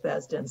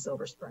Bethesda and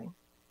Silver Spring.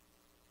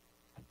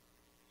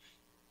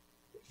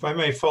 if I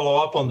may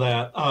follow up on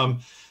that,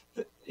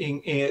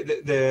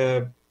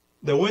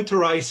 the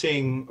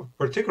winterizing,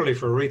 particularly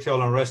for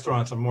retail and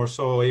restaurants, and more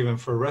so even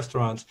for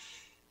restaurants,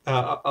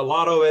 a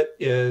lot of it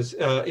is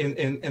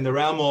in the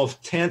realm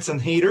of tents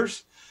and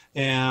heaters,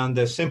 and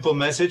the simple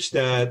message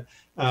that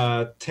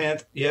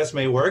tent, yes,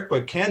 may work,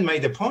 but Ken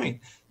made the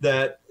point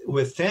that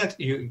with tent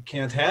you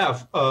can't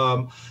have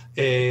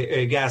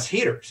a gas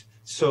heaters.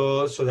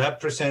 So that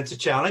presents a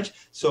challenge.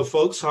 So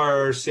folks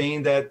are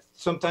saying that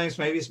sometimes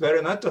maybe it's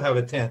better not to have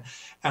a tent.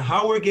 And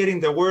how we're getting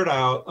the word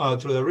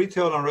out through the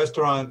retail and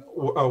restaurant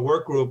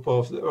work group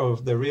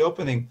of the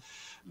reopening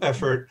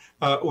effort,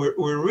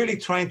 we're really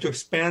trying to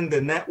expand the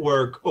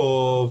network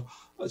of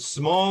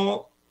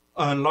small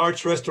and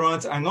large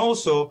restaurants, and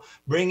also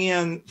bring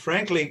in,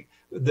 frankly,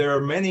 there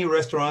are many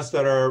restaurants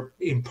that are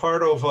in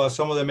part of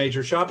some of the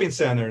major shopping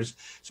centers.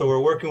 So we're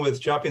working with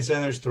shopping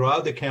centers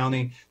throughout the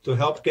county to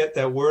help get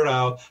that word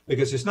out,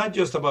 because it's not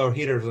just about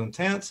heaters and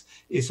tents.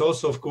 It's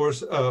also, of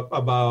course,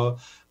 about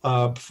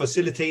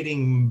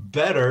facilitating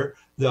better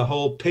the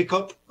whole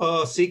pickup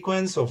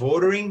sequence of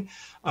ordering,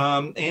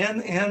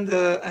 and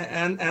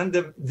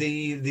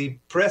the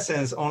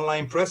presence,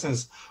 online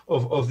presence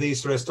of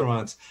these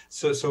restaurants.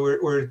 So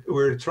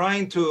we're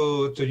trying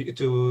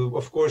to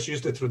of course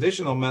use the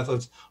traditional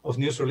methods of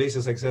news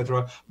releases,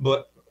 etc.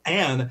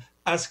 And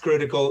as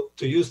critical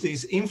to use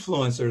these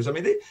influencers. I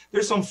mean,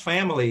 there's some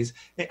families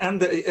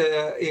and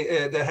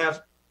that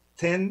have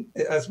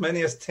as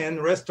many as 10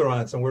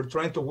 restaurants, and we're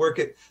trying to work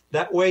it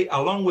that way,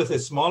 along with the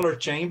smaller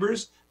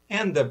chambers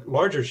and the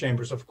larger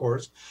chambers, of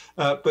course,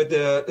 but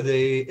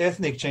the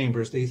ethnic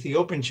chambers, the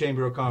Ethiopian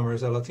Chamber of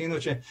Commerce, the Latino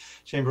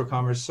Chamber of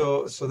Commerce.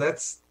 So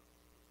that's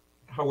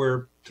how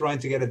we're trying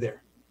to get it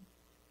there.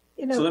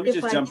 You know, so let me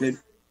just jump in.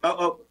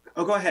 Oh,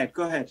 go ahead.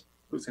 Go ahead.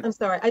 I'm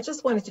sorry. I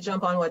just wanted to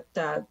jump on what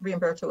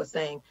Riamberto was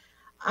saying.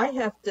 I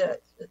have to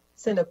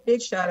send a big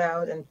shout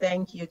out and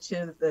thank you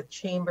to the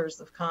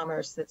chambers of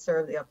commerce that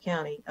serve the Up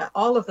County.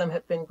 All of them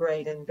have been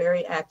great and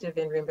very active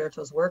in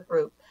Riamberto's work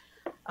group.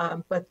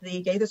 But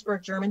the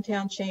Gaithersburg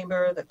Germantown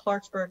Chamber, the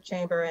Clarksburg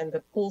Chamber, and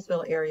the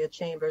Poolesville area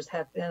chambers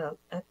have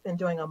been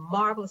doing a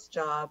marvelous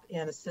job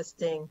in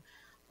assisting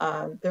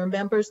their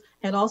members,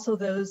 and also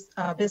those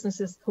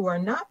businesses who are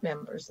not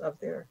members of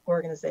their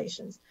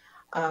organizations.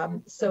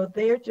 So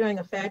they're doing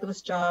a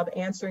fabulous job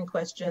answering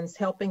questions,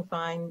 helping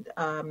find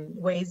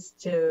ways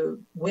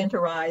to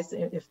winterize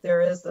if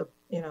there is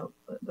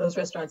those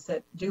restaurants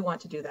that do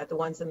want to do that, the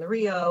ones in the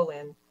Rio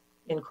and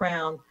in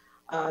Crown.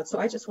 So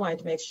I just wanted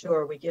to make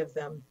sure we give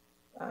them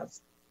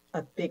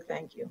a big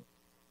thank you.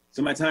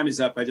 So my time is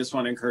up. I just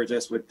want to encourage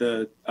us with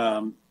the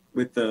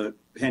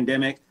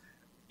pandemic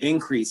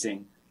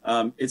increasing.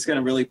 It's going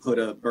to really put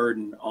a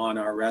burden on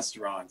our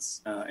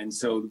restaurants, and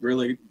so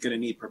really going to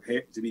need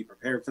to be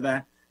prepared for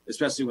that,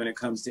 especially when it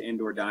comes to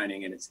indoor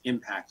dining and its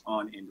impact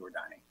on indoor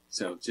dining.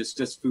 So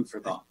just food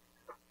for thought.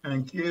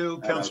 Thank you,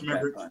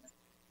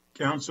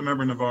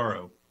 Councilmember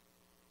Navarro.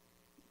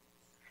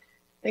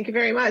 Thank you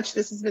very much.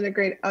 This has been a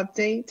great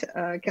update.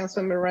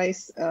 Councilmember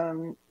Rice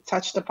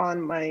touched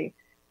upon my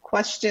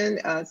question,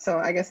 so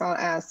I guess I'll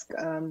ask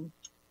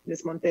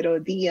Ms. Montero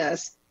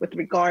Diaz with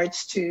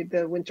regards to the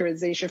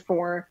winterization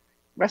for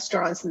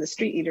restaurants and the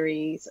street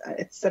eateries,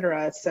 et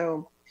cetera.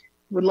 So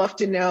would love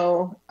to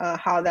know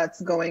how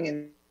that's going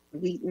in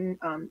Wheaton,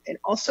 and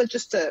also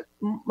just a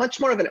much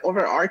more of an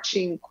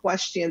overarching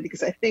question,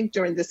 because I think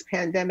during this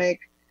pandemic,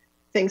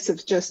 things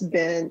have just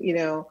been,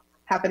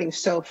 happening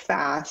so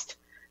fast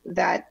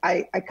that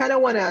I kind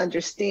of want to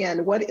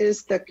understand what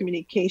is the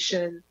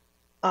communication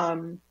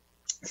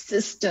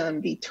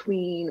system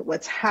between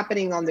what's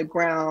happening on the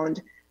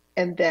ground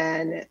and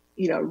then,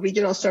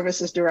 regional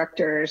services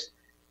directors,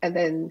 and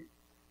then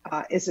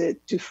is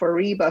it to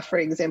FARIBA, for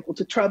example,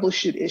 to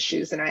troubleshoot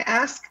issues? And I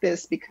ask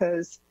this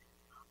because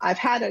I've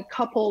had a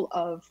couple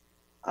of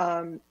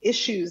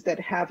issues that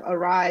have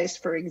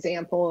arisen, for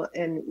example,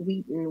 in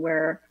Wheaton,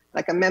 where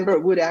like a member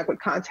of WUDAC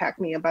would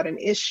contact me about an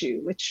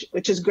issue,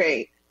 which is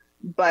great,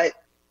 but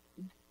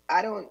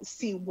I don't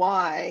see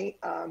why.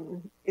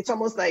 It's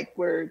almost like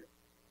we're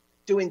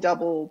doing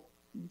double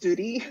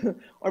duty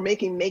or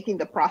making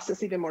the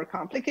process even more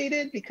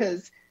complicated,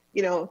 because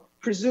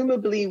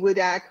presumably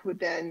WUDAC would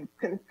then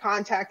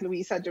contact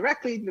Luisa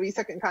directly.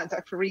 Luisa can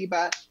contact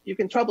FARIBA. You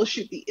can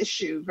troubleshoot the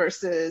issue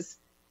versus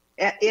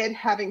it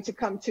having to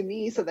come to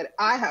me so that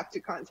I have to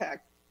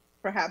contact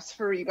perhaps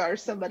FARIBA or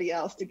somebody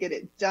else to get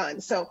it done.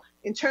 So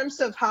in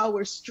terms of how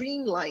we're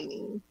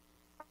streamlining,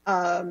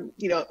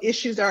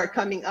 issues are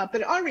coming up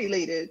that are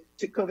related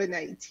to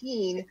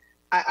COVID-19.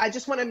 I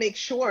just want to make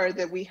sure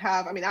that we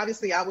have,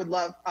 obviously I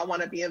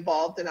want to be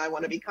involved and I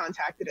want to be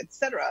contacted, et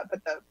cetera.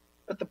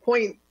 But the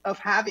point of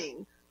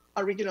having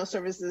our regional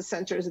services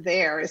centers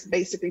there is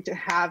basically to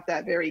have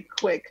that very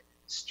quick,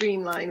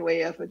 streamlined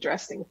way of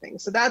addressing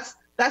things. So that's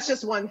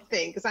just one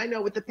thing, because I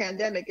know with the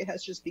pandemic, it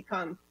has just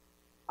become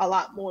a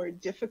lot more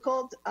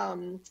difficult.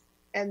 And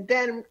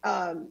then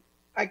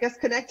I guess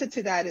connected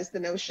to that is the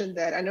notion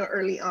that I know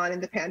early on in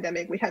the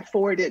pandemic, we had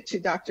forwarded to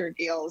Dr.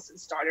 Gales and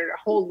started a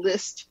whole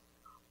list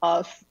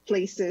of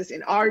places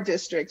in our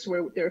districts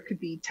where there could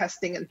be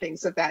testing and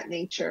things of that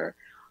nature.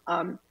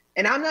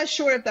 And I'm not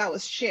sure if that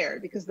was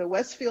shared, because the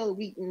Westfield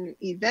Wheaton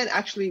event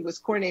actually was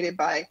coordinated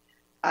by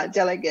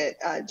Delegate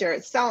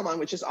Jared Salomon,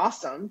 which is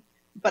awesome.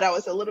 But I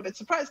was a little bit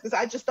surprised because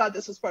I just thought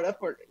this was part of,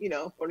 for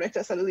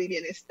Nuestra Salud y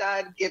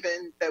Bienestar,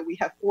 given that we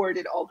have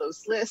forwarded all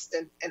those lists,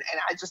 and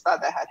I just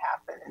thought that had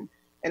happened.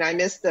 And I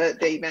missed the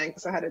event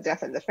because I had a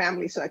death in the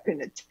family, so I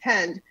couldn't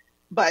attend.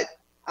 But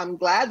I'm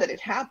glad that it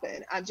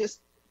happened. I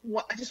just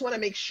want to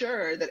make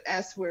sure that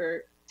as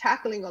we're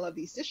tackling all of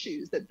these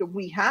issues, that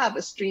we have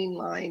a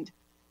streamlined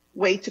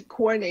way to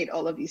coordinate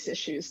all of these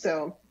issues.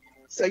 So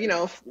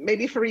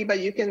maybe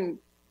Fariba, you can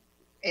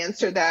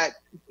answer that,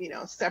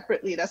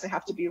 separately. It doesn't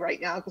have to be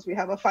right now because we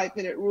have a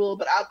 5-minute rule,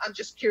 but I'm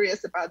just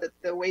curious about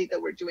the way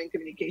that we're doing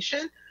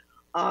communication.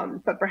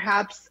 But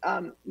perhaps,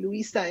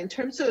 Luisa, in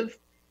terms of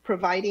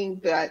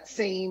providing that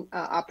same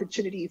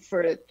opportunity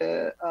for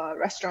the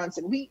restaurants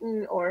in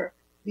Wheaton or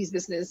these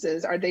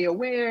businesses, are they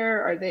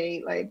aware? Are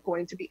they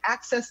going to be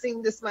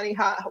accessing this money?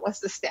 What's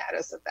the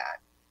status of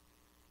that?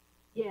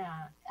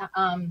 Yeah.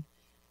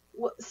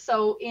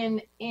 So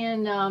in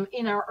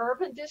our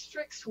urban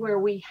districts where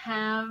we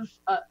have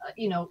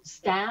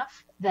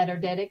staff that are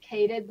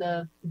dedicated,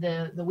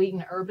 the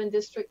Wheaton Urban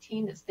District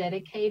team that's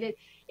dedicated,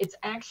 it's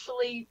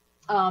actually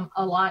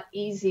a lot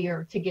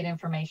easier to get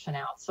information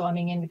out. So I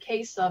mean, in the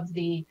case of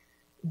the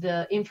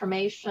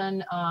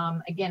information,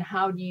 again,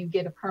 how do you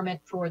get a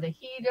permit for the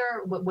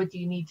heater? What do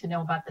you need to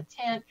know about the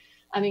tent?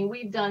 I mean,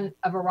 we've done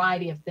a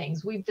variety of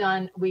things.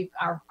 Our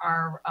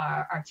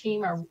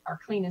team, our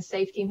clean and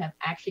safe team, have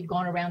actually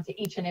gone around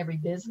to each and every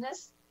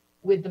business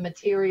with the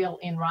material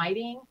in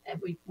writing,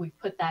 and we've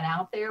put that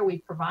out there.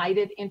 We've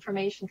provided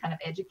information, kind of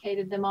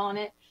educated them on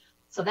it.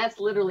 So that's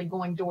literally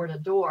going door to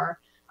door.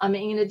 I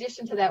mean, in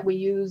addition to that, we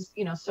use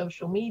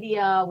social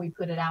media. We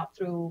put it out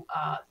through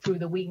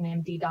the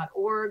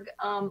WheatonMD.org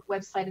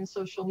website and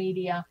social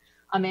media.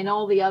 And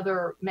all the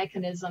other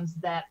mechanisms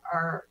that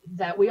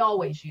we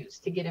always use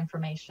to get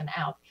information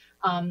out.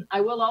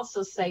 I will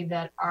also say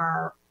that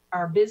our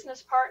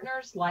business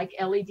partners like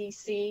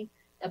LEDC,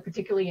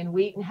 particularly in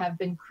Wheaton, have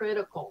been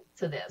critical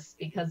to this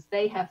because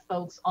they have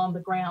folks on the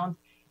ground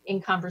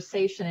in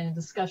conversation and in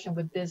discussion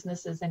with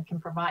businesses and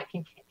can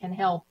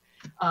help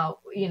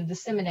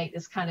disseminate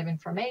this kind of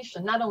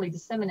information. Not only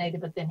disseminate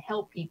it, but then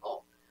help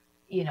people,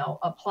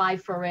 apply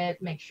for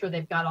it, make sure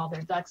they've got all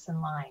their ducks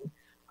in line.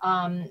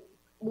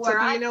 So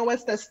do you know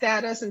what's the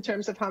status in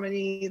terms of how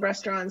many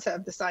restaurants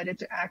have decided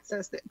to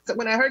access it? So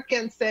when I heard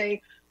Ken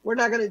say, we're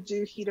not going to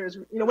do heaters,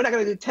 we're not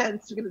going to do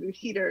tents, we're going to do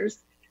heaters,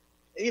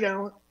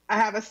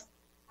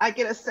 I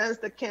get a sense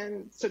that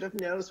Ken sort of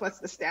knows what's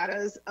the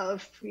status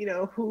of,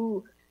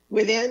 who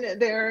within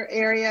their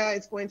area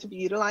is going to be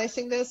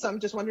utilizing this. So I'm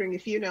just wondering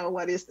if you know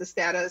what is the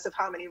status of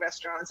how many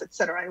restaurants, et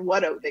cetera, and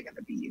what are they going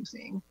to be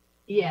using?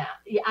 Yeah,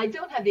 I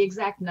don't have the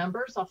exact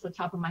numbers off the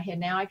top of my head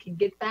now. I can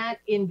get that.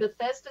 In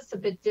Bethesda, it's a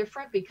bit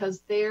different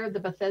because the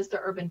Bethesda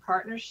Urban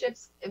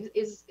Partnerships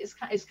is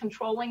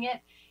controlling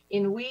it.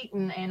 In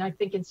Wheaton, and I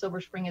think in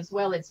Silver Spring as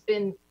well, it's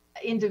been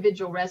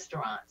individual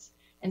restaurants.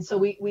 And so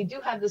we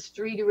do have the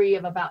streetery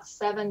of about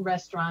 7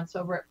 restaurants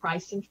over at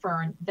Price and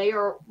Fern. They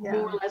are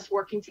more or less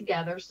working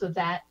together so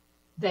that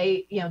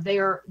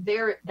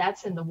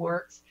that's in the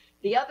works.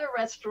 The other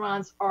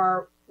restaurants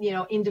are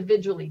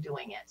individually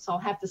doing it. So I'll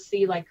have to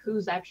see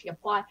who's actually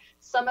applied.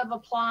 Some have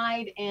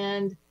applied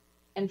and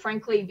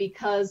frankly,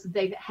 because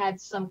they've had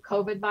some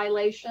COVID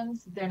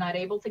violations, they're not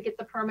able to get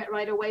the permit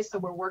right away. So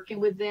we're working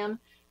with them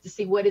to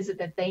see what is it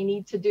that they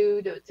need to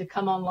do to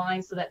come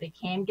online so that they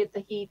can get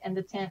the heat and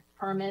the tent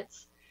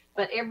permits.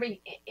 But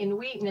in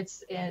Wheaton,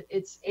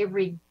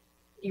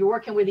 you're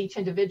working with each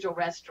individual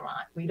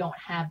restaurant. We don't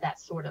have that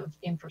sort of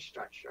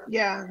infrastructure.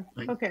 Yeah.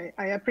 Okay.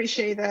 I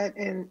appreciate that.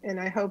 And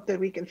I hope that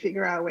we can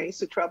figure out ways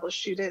to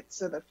troubleshoot it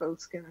so that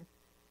folks can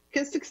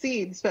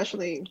succeed,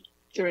 especially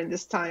during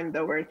this time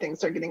though, where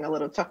things are getting a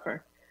little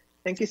tougher.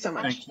 Thank you so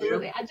much.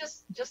 Absolutely. I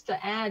just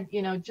to add,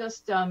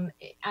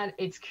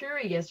 it's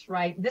curious,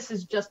 right? This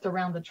is just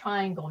around the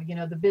triangle,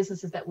 the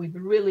businesses that we've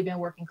really been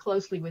working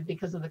closely with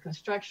because of the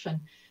construction.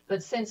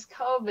 But since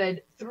COVID,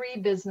 3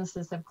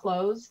 businesses have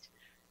closed.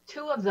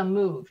 2 of them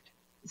moved.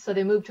 So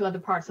they moved to other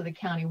parts of the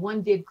county.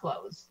 1 did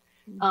close.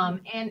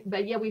 But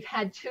we've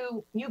had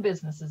 2 new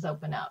businesses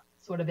open up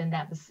sort of in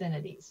that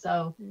vicinity.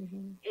 So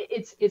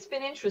it's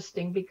been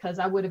interesting because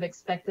I would have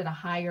expected a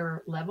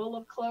higher level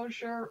of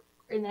closure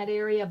in that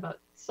area, but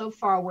so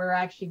far we're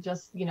actually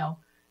just,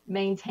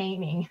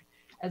 maintaining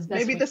as best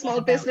maybe the Small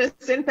Business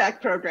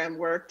Impact Program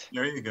worked.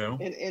 There you go.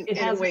 In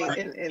a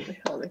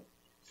way.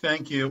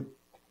 Thank you.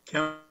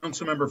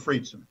 Councilmember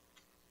Friedson.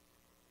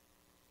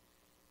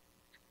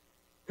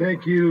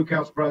 Thank you,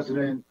 Council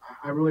President.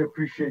 I really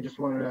appreciate, just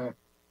wanted to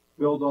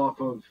build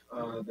off of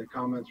the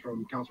comments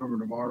from Councilmember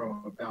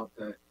Navarro about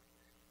the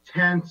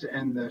tents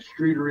and the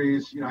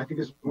streeteries. I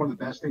think it's one of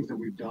the best things that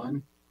we've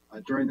done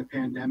during the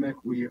pandemic.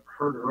 We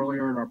heard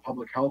earlier in our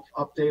public health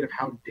update of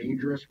how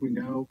dangerous we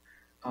know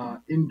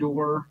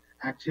indoor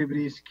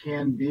activities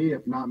can be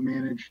if not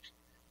managed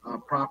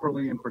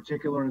properly in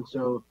particular. And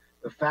so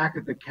the fact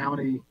that the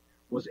county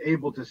was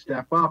able to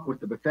step up with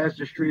the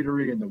Bethesda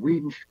Streetery and the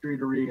Wheaton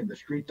Streetery and the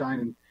Street Dine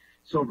in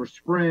Silver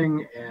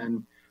Spring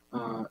and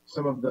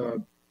some of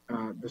the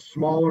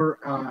smaller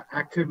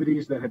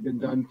activities that have been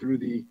done through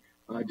the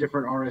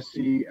different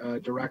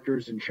RSC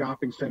directors and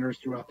shopping centers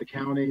throughout the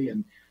county,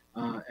 and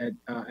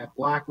at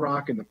Black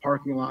Rock in the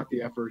parking lot,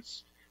 the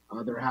efforts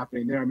that are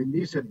happening there. I mean,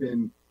 these have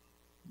been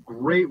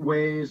great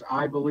ways,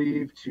 I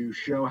believe, to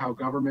show how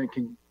government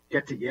can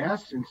get to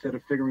yes instead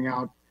of figuring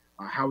out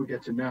how we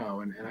get to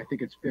no. And I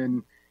think it's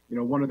been,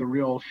 one of the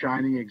real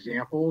shining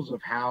examples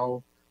of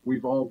how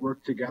we've all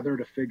worked together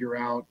to figure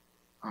out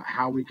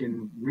how we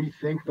can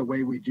rethink the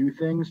way we do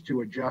things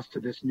to adjust to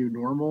this new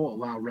normal,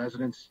 allow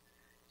residents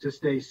to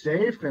stay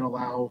safe, and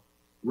allow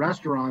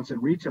restaurants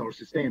and retailers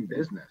to stay in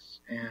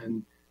business.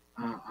 And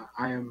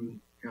I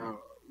am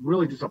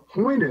really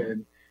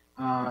disappointed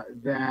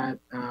that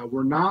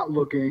we're not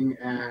looking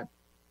at,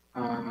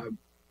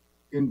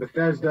 in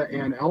Bethesda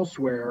and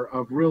elsewhere,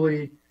 of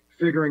really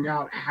figuring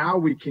out how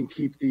we can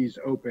keep these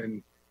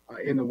open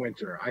in the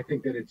winter. I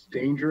think that it's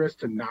dangerous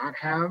to not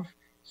have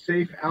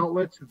safe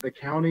outlets that the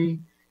county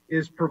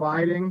is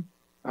providing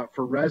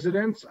for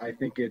residents. I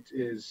think it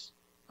is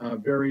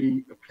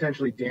very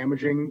potentially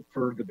damaging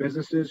for the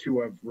businesses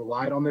who have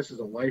relied on this as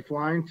a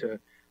lifeline to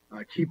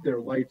keep their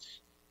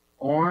lights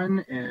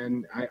on.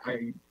 And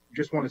I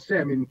just want to say,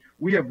 I mean,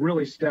 we have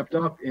really stepped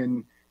up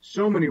in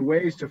so many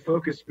ways to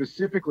focus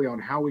specifically on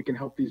how we can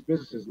help these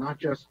businesses, not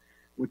just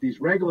with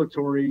these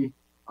regulatory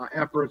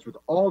efforts, with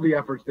all the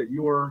efforts that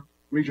your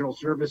regional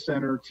service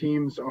center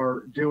teams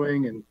are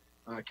doing and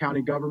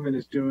county government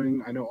is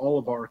doing. I know all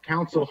of our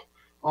council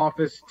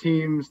office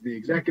teams, the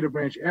executive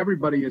branch,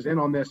 everybody is in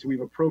on this.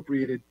 We've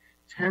appropriated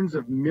tens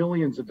of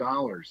millions of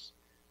dollars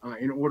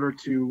in order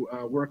to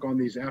work on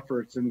these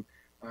efforts. And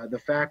the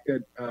fact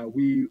that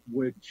we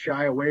would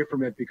shy away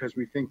from it because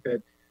we think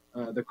that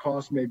the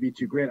cost may be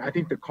too great. I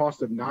think the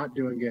cost of not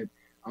doing it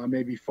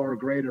may be far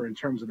greater in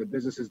terms of the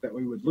businesses that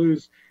we would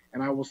lose.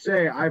 And I will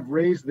say I've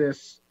raised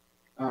this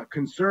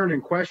concern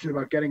and question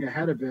about getting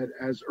ahead of it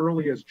as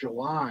early as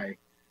July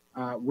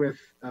with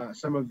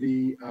some of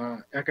the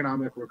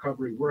economic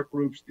recovery work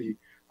groups, the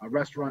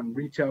restaurant and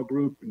retail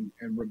group,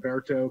 and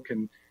Roberto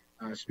can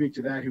speak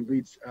to that, who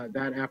leads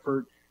that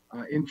effort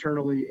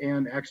internally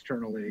and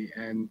externally.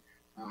 And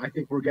I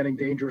think we're getting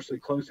dangerously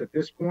close at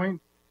this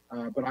point,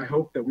 but I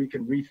hope that we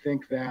can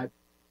rethink that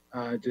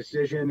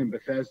decision in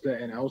Bethesda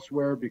and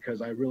elsewhere,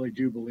 because I really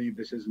do believe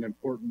this is an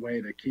important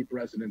way to keep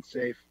residents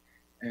safe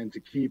and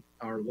to keep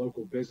our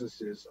local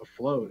businesses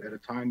afloat at a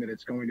time that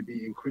it's going to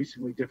be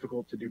increasingly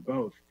difficult to do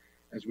both,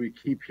 as we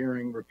keep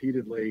hearing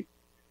repeatedly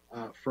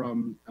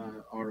from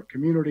our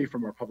community,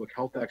 from our public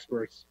health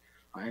experts,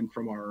 and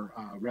from our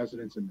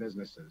residents and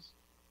businesses.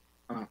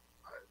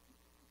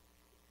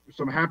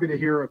 So I'm happy to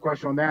hear a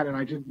question on that. And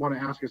I just want to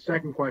ask a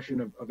second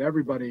question of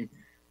everybody.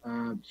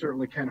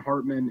 Certainly Ken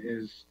Hartman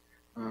is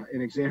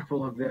an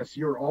example of this.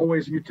 You're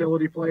always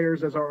utility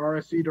players as our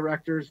RSC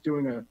directors,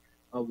 doing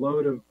a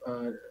load of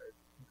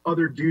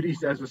other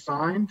duties as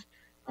assigned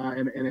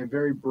and a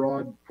very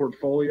broad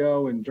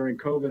portfolio. And during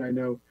COVID, I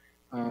know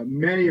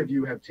many of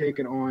you have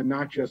taken on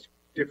not just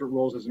different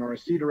roles as an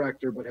RSC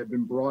director, but have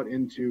been brought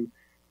into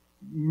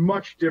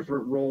much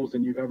different roles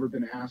than you've ever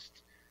been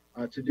asked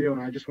to do.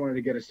 And I just wanted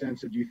to get a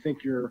sense of, do you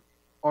think your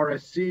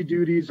RSC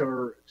duties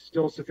are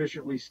still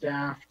sufficiently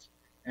staffed?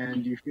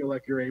 And do you feel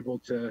like you're able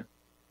to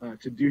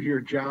do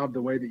your job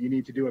the way that you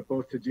need to do it,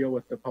 both to deal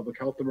with the public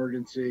health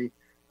emergency,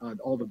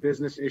 all the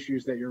business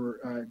issues that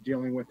you're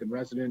dealing with, and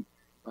resident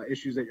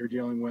issues that you're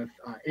dealing with,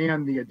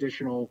 and the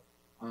additional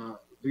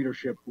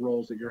leadership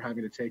roles that you're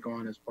having to take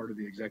on as part of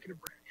the executive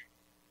branch?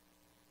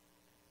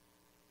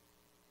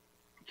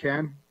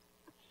 Ken?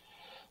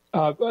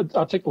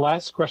 I'll take the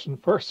last question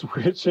first,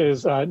 which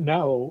is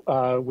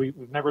no,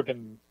 we've never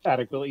been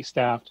adequately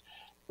staffed,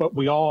 but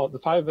the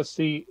five of us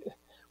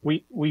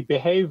we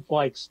behave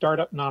like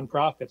startup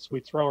nonprofits.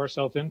 We throw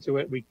ourselves into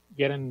it. We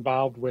get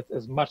involved with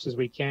as much as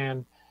we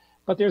can,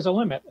 but there's a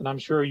limit. And I'm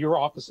sure your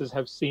offices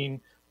have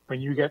seen when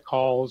you get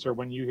calls or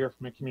when you hear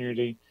from a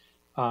community.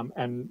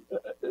 And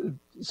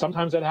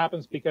sometimes that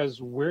happens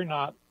because we're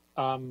not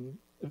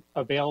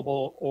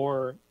available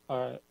or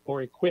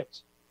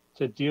equipped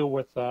to deal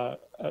with the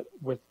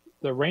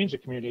range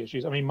of community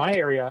issues. I mean, my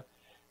area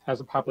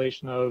has a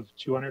population of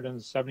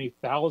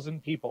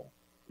 270,000 people.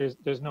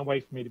 There's no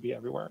way for me to be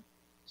everywhere.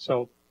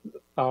 So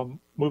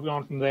moving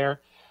on from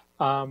there,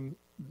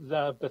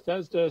 the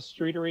Bethesda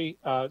Streetery.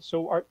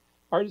 So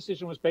our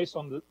decision was based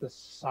on the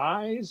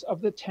size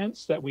of the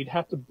tents that we'd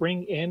have to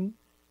bring in.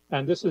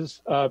 And this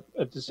is a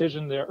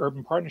decision the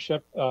Urban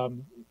Partnership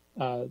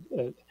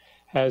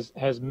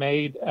has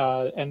made.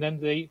 And then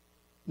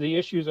the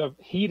issues of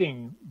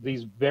heating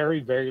these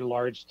very, very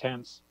large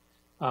tents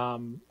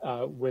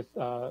with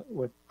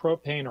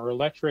propane or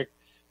electric,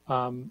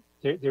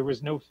 there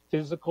was no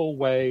physical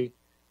way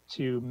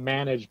to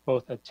manage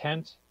both a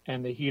tent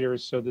and the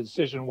heaters. So the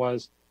decision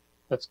was,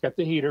 let's get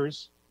the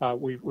heaters.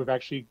 We've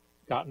actually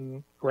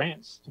gotten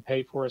grants to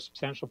pay for a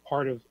substantial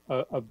part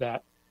of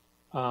that.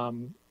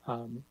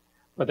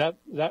 But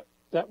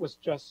that was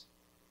just,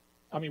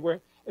 I mean,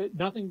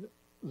 nothing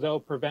though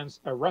prevents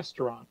a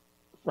restaurant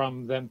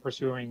from then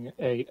pursuing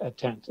a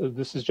tent.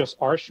 This is just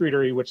our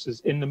streetery, which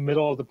is in the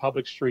middle of the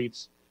public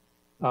streets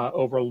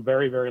over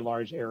very, very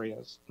large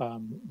areas.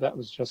 That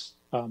was just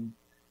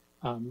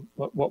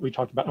what we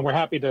talked about. And we're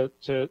happy to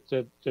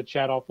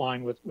chat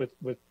offline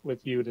with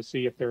you to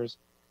see if there's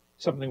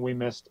something we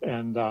missed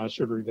and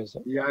should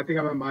revisit. Yeah, I think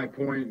I'm at my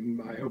point,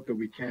 and I hope that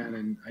we can.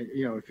 And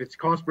if it's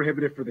cost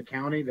prohibitive for the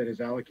county that has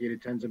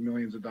allocated tens of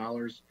millions of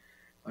dollars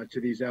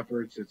to these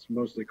efforts, it's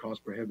mostly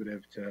cost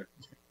prohibitive to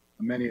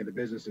many of the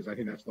businesses. I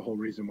think that's the whole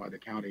reason why the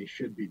county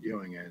should be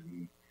doing it.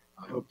 And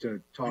I hope to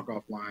talk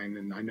offline,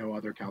 and I know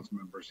other council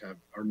members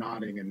are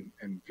nodding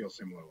and feel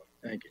similarly.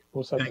 Thank you.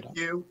 We'll set Thank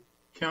you.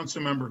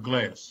 Councilmember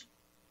Glass.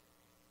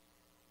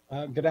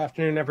 Good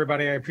afternoon,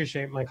 everybody. I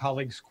appreciate my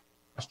colleagues'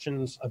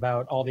 questions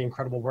about all the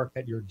incredible work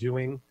that you're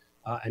doing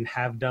and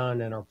have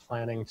done and are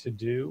planning to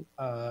do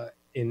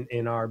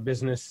in our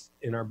business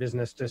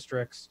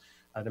districts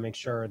to make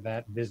sure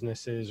that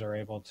businesses are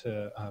able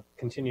to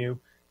continue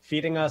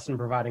feeding us and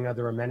providing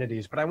other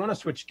amenities. But I want to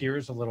switch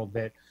gears a little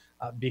bit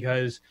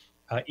because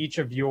each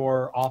of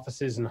your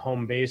offices and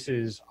home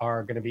bases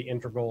are going to be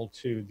integral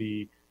to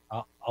the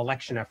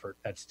election effort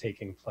that's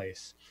taking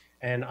place.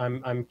 And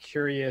I'm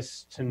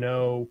curious to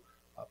know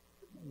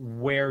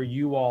where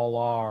you all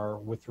are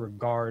with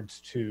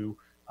regards to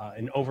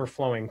an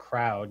overflowing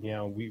crowd.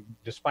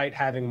 Despite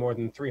having more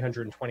than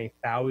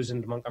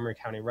 320,000 Montgomery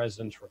County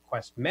residents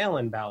request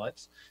mail-in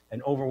ballots,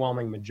 an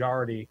overwhelming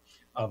majority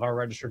of our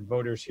registered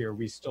voters here,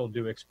 we still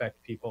do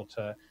expect people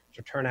to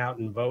turn out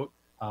and vote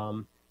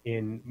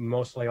in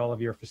mostly all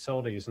of your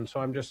facilities. And so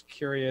I'm just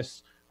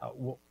curious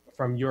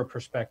from your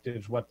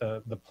perspectives what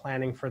the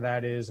planning for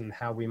that is and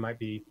how we might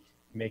be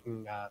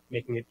making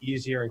it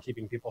easier and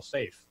keeping people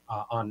safe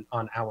on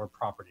our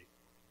property.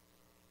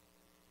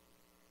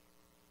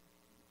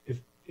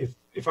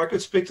 If I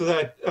could speak to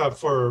that,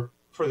 for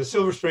the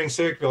Silver Spring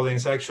Civic Building,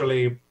 it's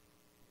actually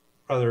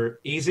rather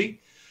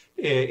easy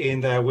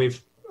in that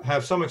we've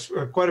have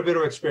quite a bit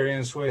of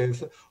experience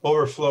with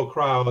overflow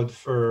crowd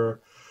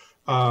for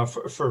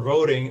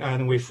voting,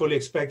 and we fully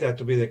expect that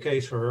to be the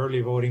case for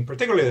early voting,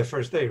 particularly the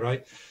first day,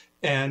 right?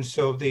 And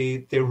so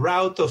the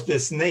route of the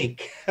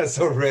snake has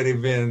already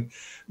been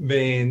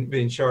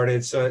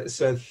charted. So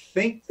I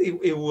think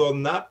it will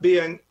not be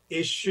an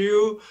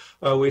issue.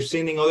 We've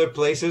seen in other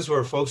places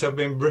where folks have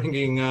been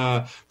bringing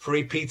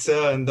free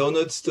pizza and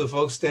donuts to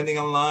folks standing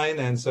in line,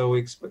 and so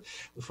we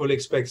fully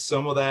expect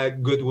some of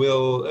that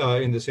goodwill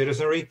in the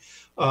citizenry.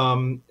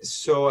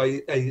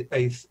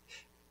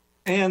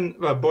 And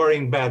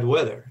barring bad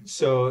weather.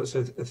 So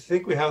I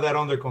think we have that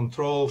under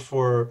control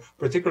for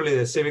particularly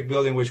the Civic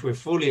Building, which we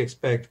fully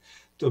expect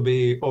to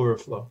be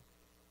overflow.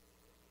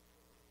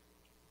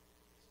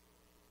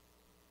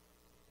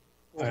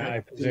 I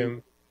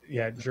presume,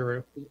 yeah,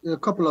 Drew. A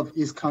couple of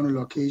East County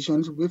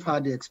locations. We've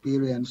had the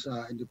experience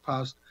in the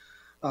past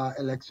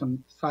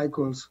election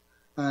cycles.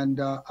 And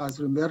as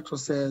Roberto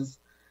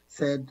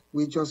said,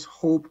 we just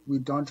hope we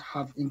don't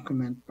have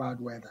inclement bad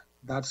weather.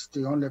 That's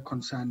the only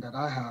concern that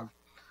I have.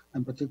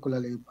 And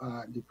particularly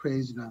the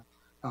Praisner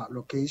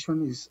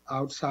location is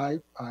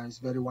outside, it's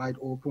very wide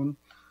open.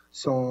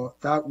 So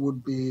that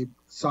would be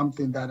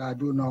something that I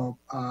do know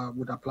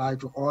would apply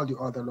to all the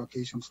other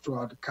locations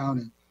throughout the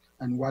county.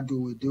 And what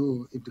do we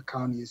do if the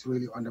county is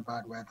really under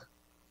bad weather?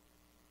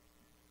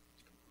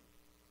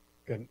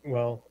 Good.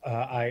 Well,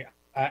 I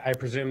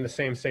presume the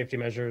same safety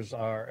measures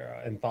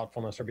and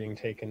thoughtfulness are being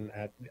taken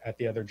at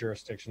the other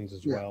jurisdictions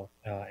as well.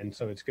 And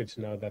so it's good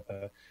to know that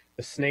the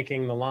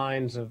snaking the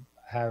lines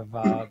have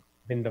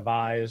been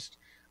devised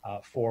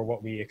for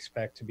what we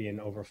expect to be an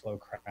overflow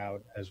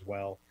crowd as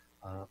well.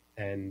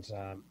 And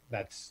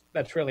that's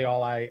really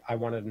all I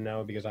wanted to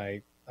know, because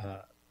I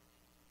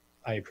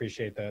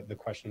appreciate the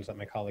questions that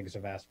my colleagues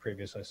have asked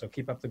previously. So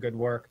keep up the good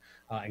work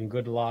and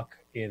good luck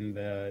in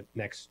the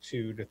next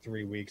 2 to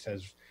 3 weeks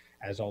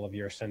as all of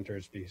your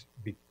centers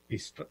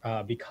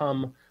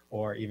become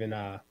or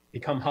even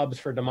become hubs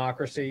for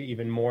democracy,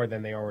 even more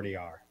than they already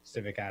are,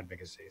 civic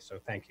advocacy. So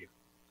thank you.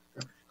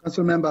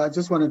 Councilmember, I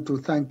just wanted to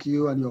thank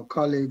you and your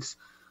colleagues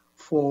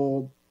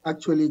for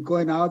actually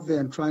going out there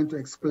and trying to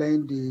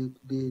explain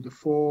the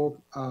 4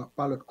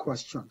 ballot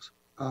questions.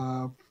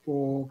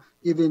 For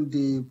even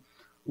the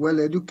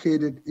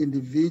well-educated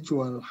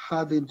individual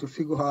having to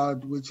figure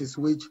out which is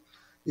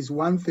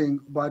one thing,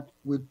 but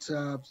with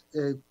a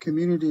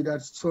community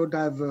that's so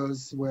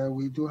diverse where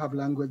we do have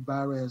language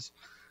barriers,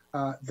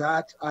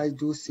 that I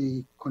do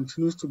see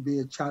continues to be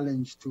a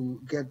challenge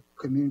to get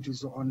communities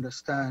to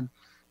understand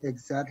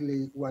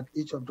exactly what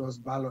each of those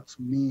ballots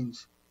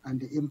means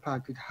and the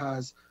impact it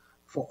has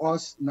for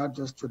us, not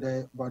just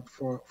today, but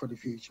for the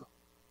future.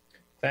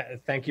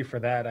 Thank you for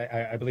that.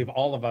 I believe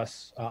all of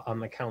us on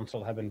the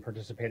council have been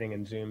participating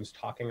in Zooms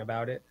talking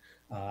about it.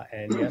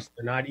 And yes,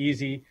 they're not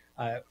easy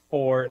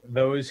for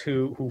those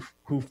who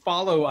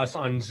follow us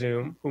on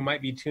Zoom, who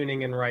might be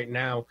tuning in right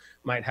now,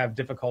 might have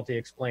difficulty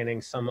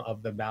explaining some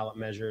of the ballot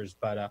measures,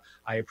 but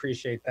I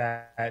appreciate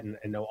that and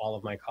know all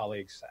of my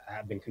colleagues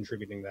have been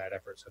contributing to that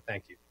effort. So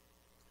thank you.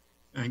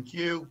 Thank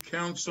you.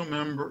 Council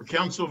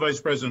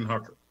Vice President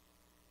Hucker.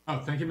 Oh,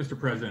 thank you, Mr.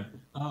 President.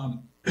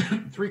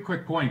 3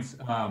 quick points.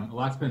 A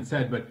lot's been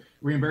said, but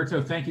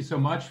Riumberto, thank you so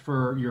much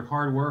for your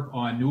hard work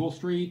on Newell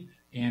Street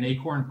and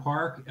Acorn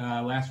Park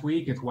last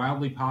week. It's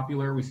wildly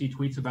popular. We see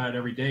tweets about it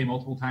every day,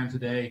 multiple times a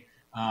day.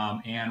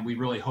 And we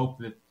really hope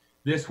that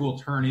this will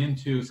turn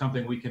into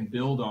something we can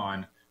build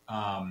on,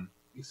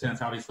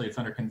 since obviously it's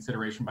under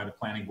consideration by the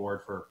planning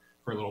board for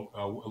a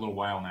little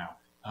while now,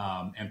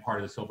 and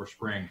part of the Silver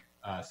Spring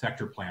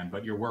sector plan.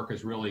 But your work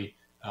is really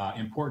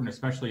important,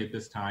 especially at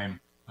this time,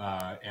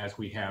 as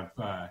we have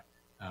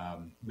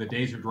the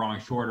days are drawing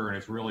shorter and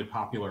it's really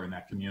popular in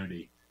that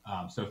community.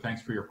 So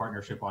thanks for your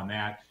partnership on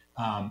that.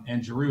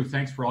 And Giroux,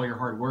 thanks for all your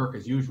hard work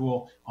as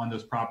usual on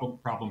those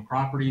problem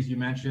properties you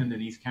mentioned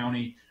in East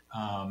County,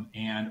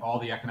 and all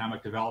the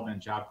economic development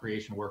and job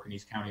creation work in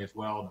East County as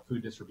well, and the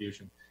food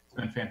distribution. It's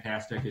been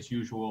fantastic as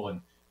usual,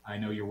 and I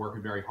know you're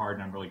working very hard,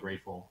 and I'm really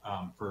grateful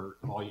for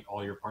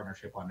all your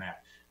partnership on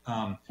that.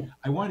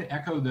 I wanted to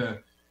echo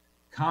the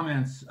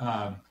comments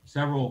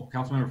several,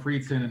 Councilmember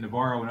Friedson and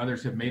Navarro and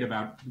others have made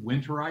about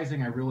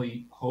winterizing. I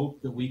really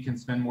hope that we can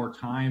spend more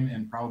time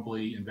and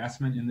probably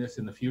investment in this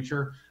in the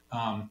future.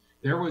 I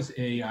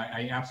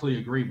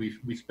absolutely agree.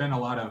 We've spent a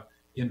lot of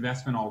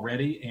investment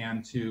already,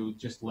 and to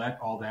just let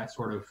all that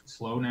sort of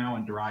slow now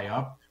and dry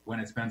up when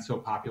it's been so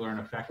popular and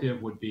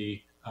effective would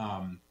be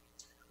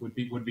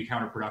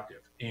counterproductive.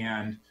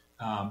 And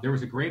there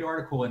was a great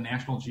article in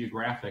National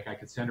Geographic I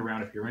could send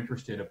around if you're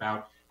interested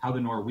about how the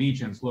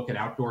Norwegians look at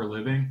outdoor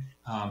living,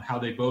 how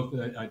they both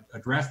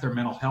address their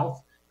mental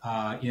health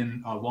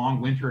in long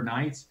winter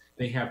nights.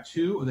 They have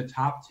 2 of the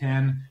top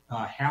 10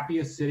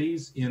 happiest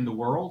cities in the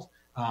world,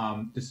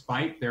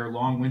 despite their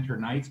long winter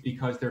nights,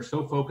 because they're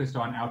so focused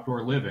on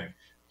outdoor living.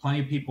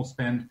 Plenty of people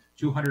spend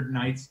 200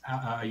 nights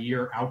a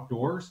year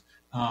outdoors,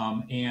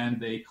 and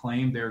they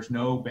claim there's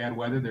no bad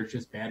weather, there's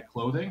just bad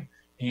clothing.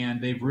 And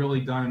they've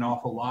really done an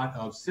awful lot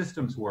of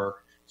systems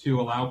work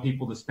to allow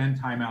people to spend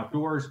time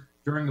outdoors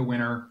during the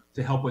winter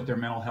to help with their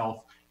mental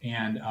health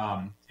and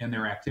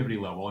their activity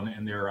level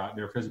and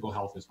their physical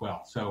health as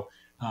well. So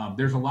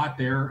there's a lot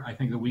there I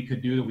think that we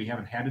could do that we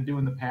haven't had to do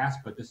in the past,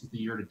 but this is the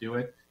year to do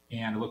it.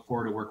 And I look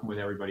forward to working with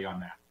everybody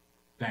on that.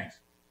 Thanks.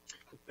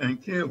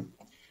 Thank you.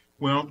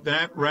 Well,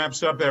 that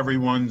wraps up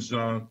everyone's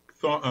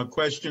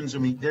questions. I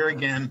mean, there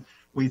again,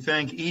 we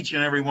thank each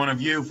and every one of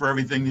you for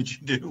everything that you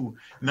do,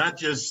 not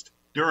just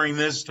during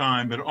this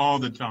time, but all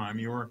the time.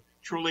 You're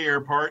truly our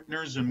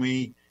partners, and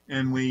we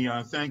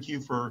thank you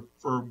for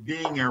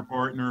being our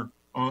partner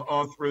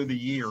all through the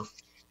year.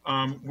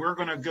 We're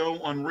going to go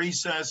on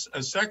recess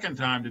a second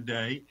time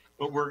today,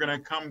 but we're going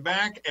to come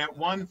back at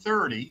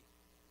 1:30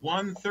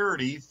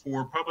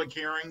 for public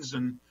hearings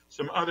and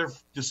some other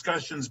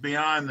discussions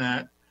beyond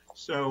that.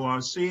 So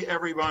see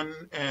everyone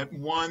at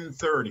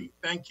 1:30.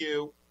 Thank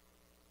you.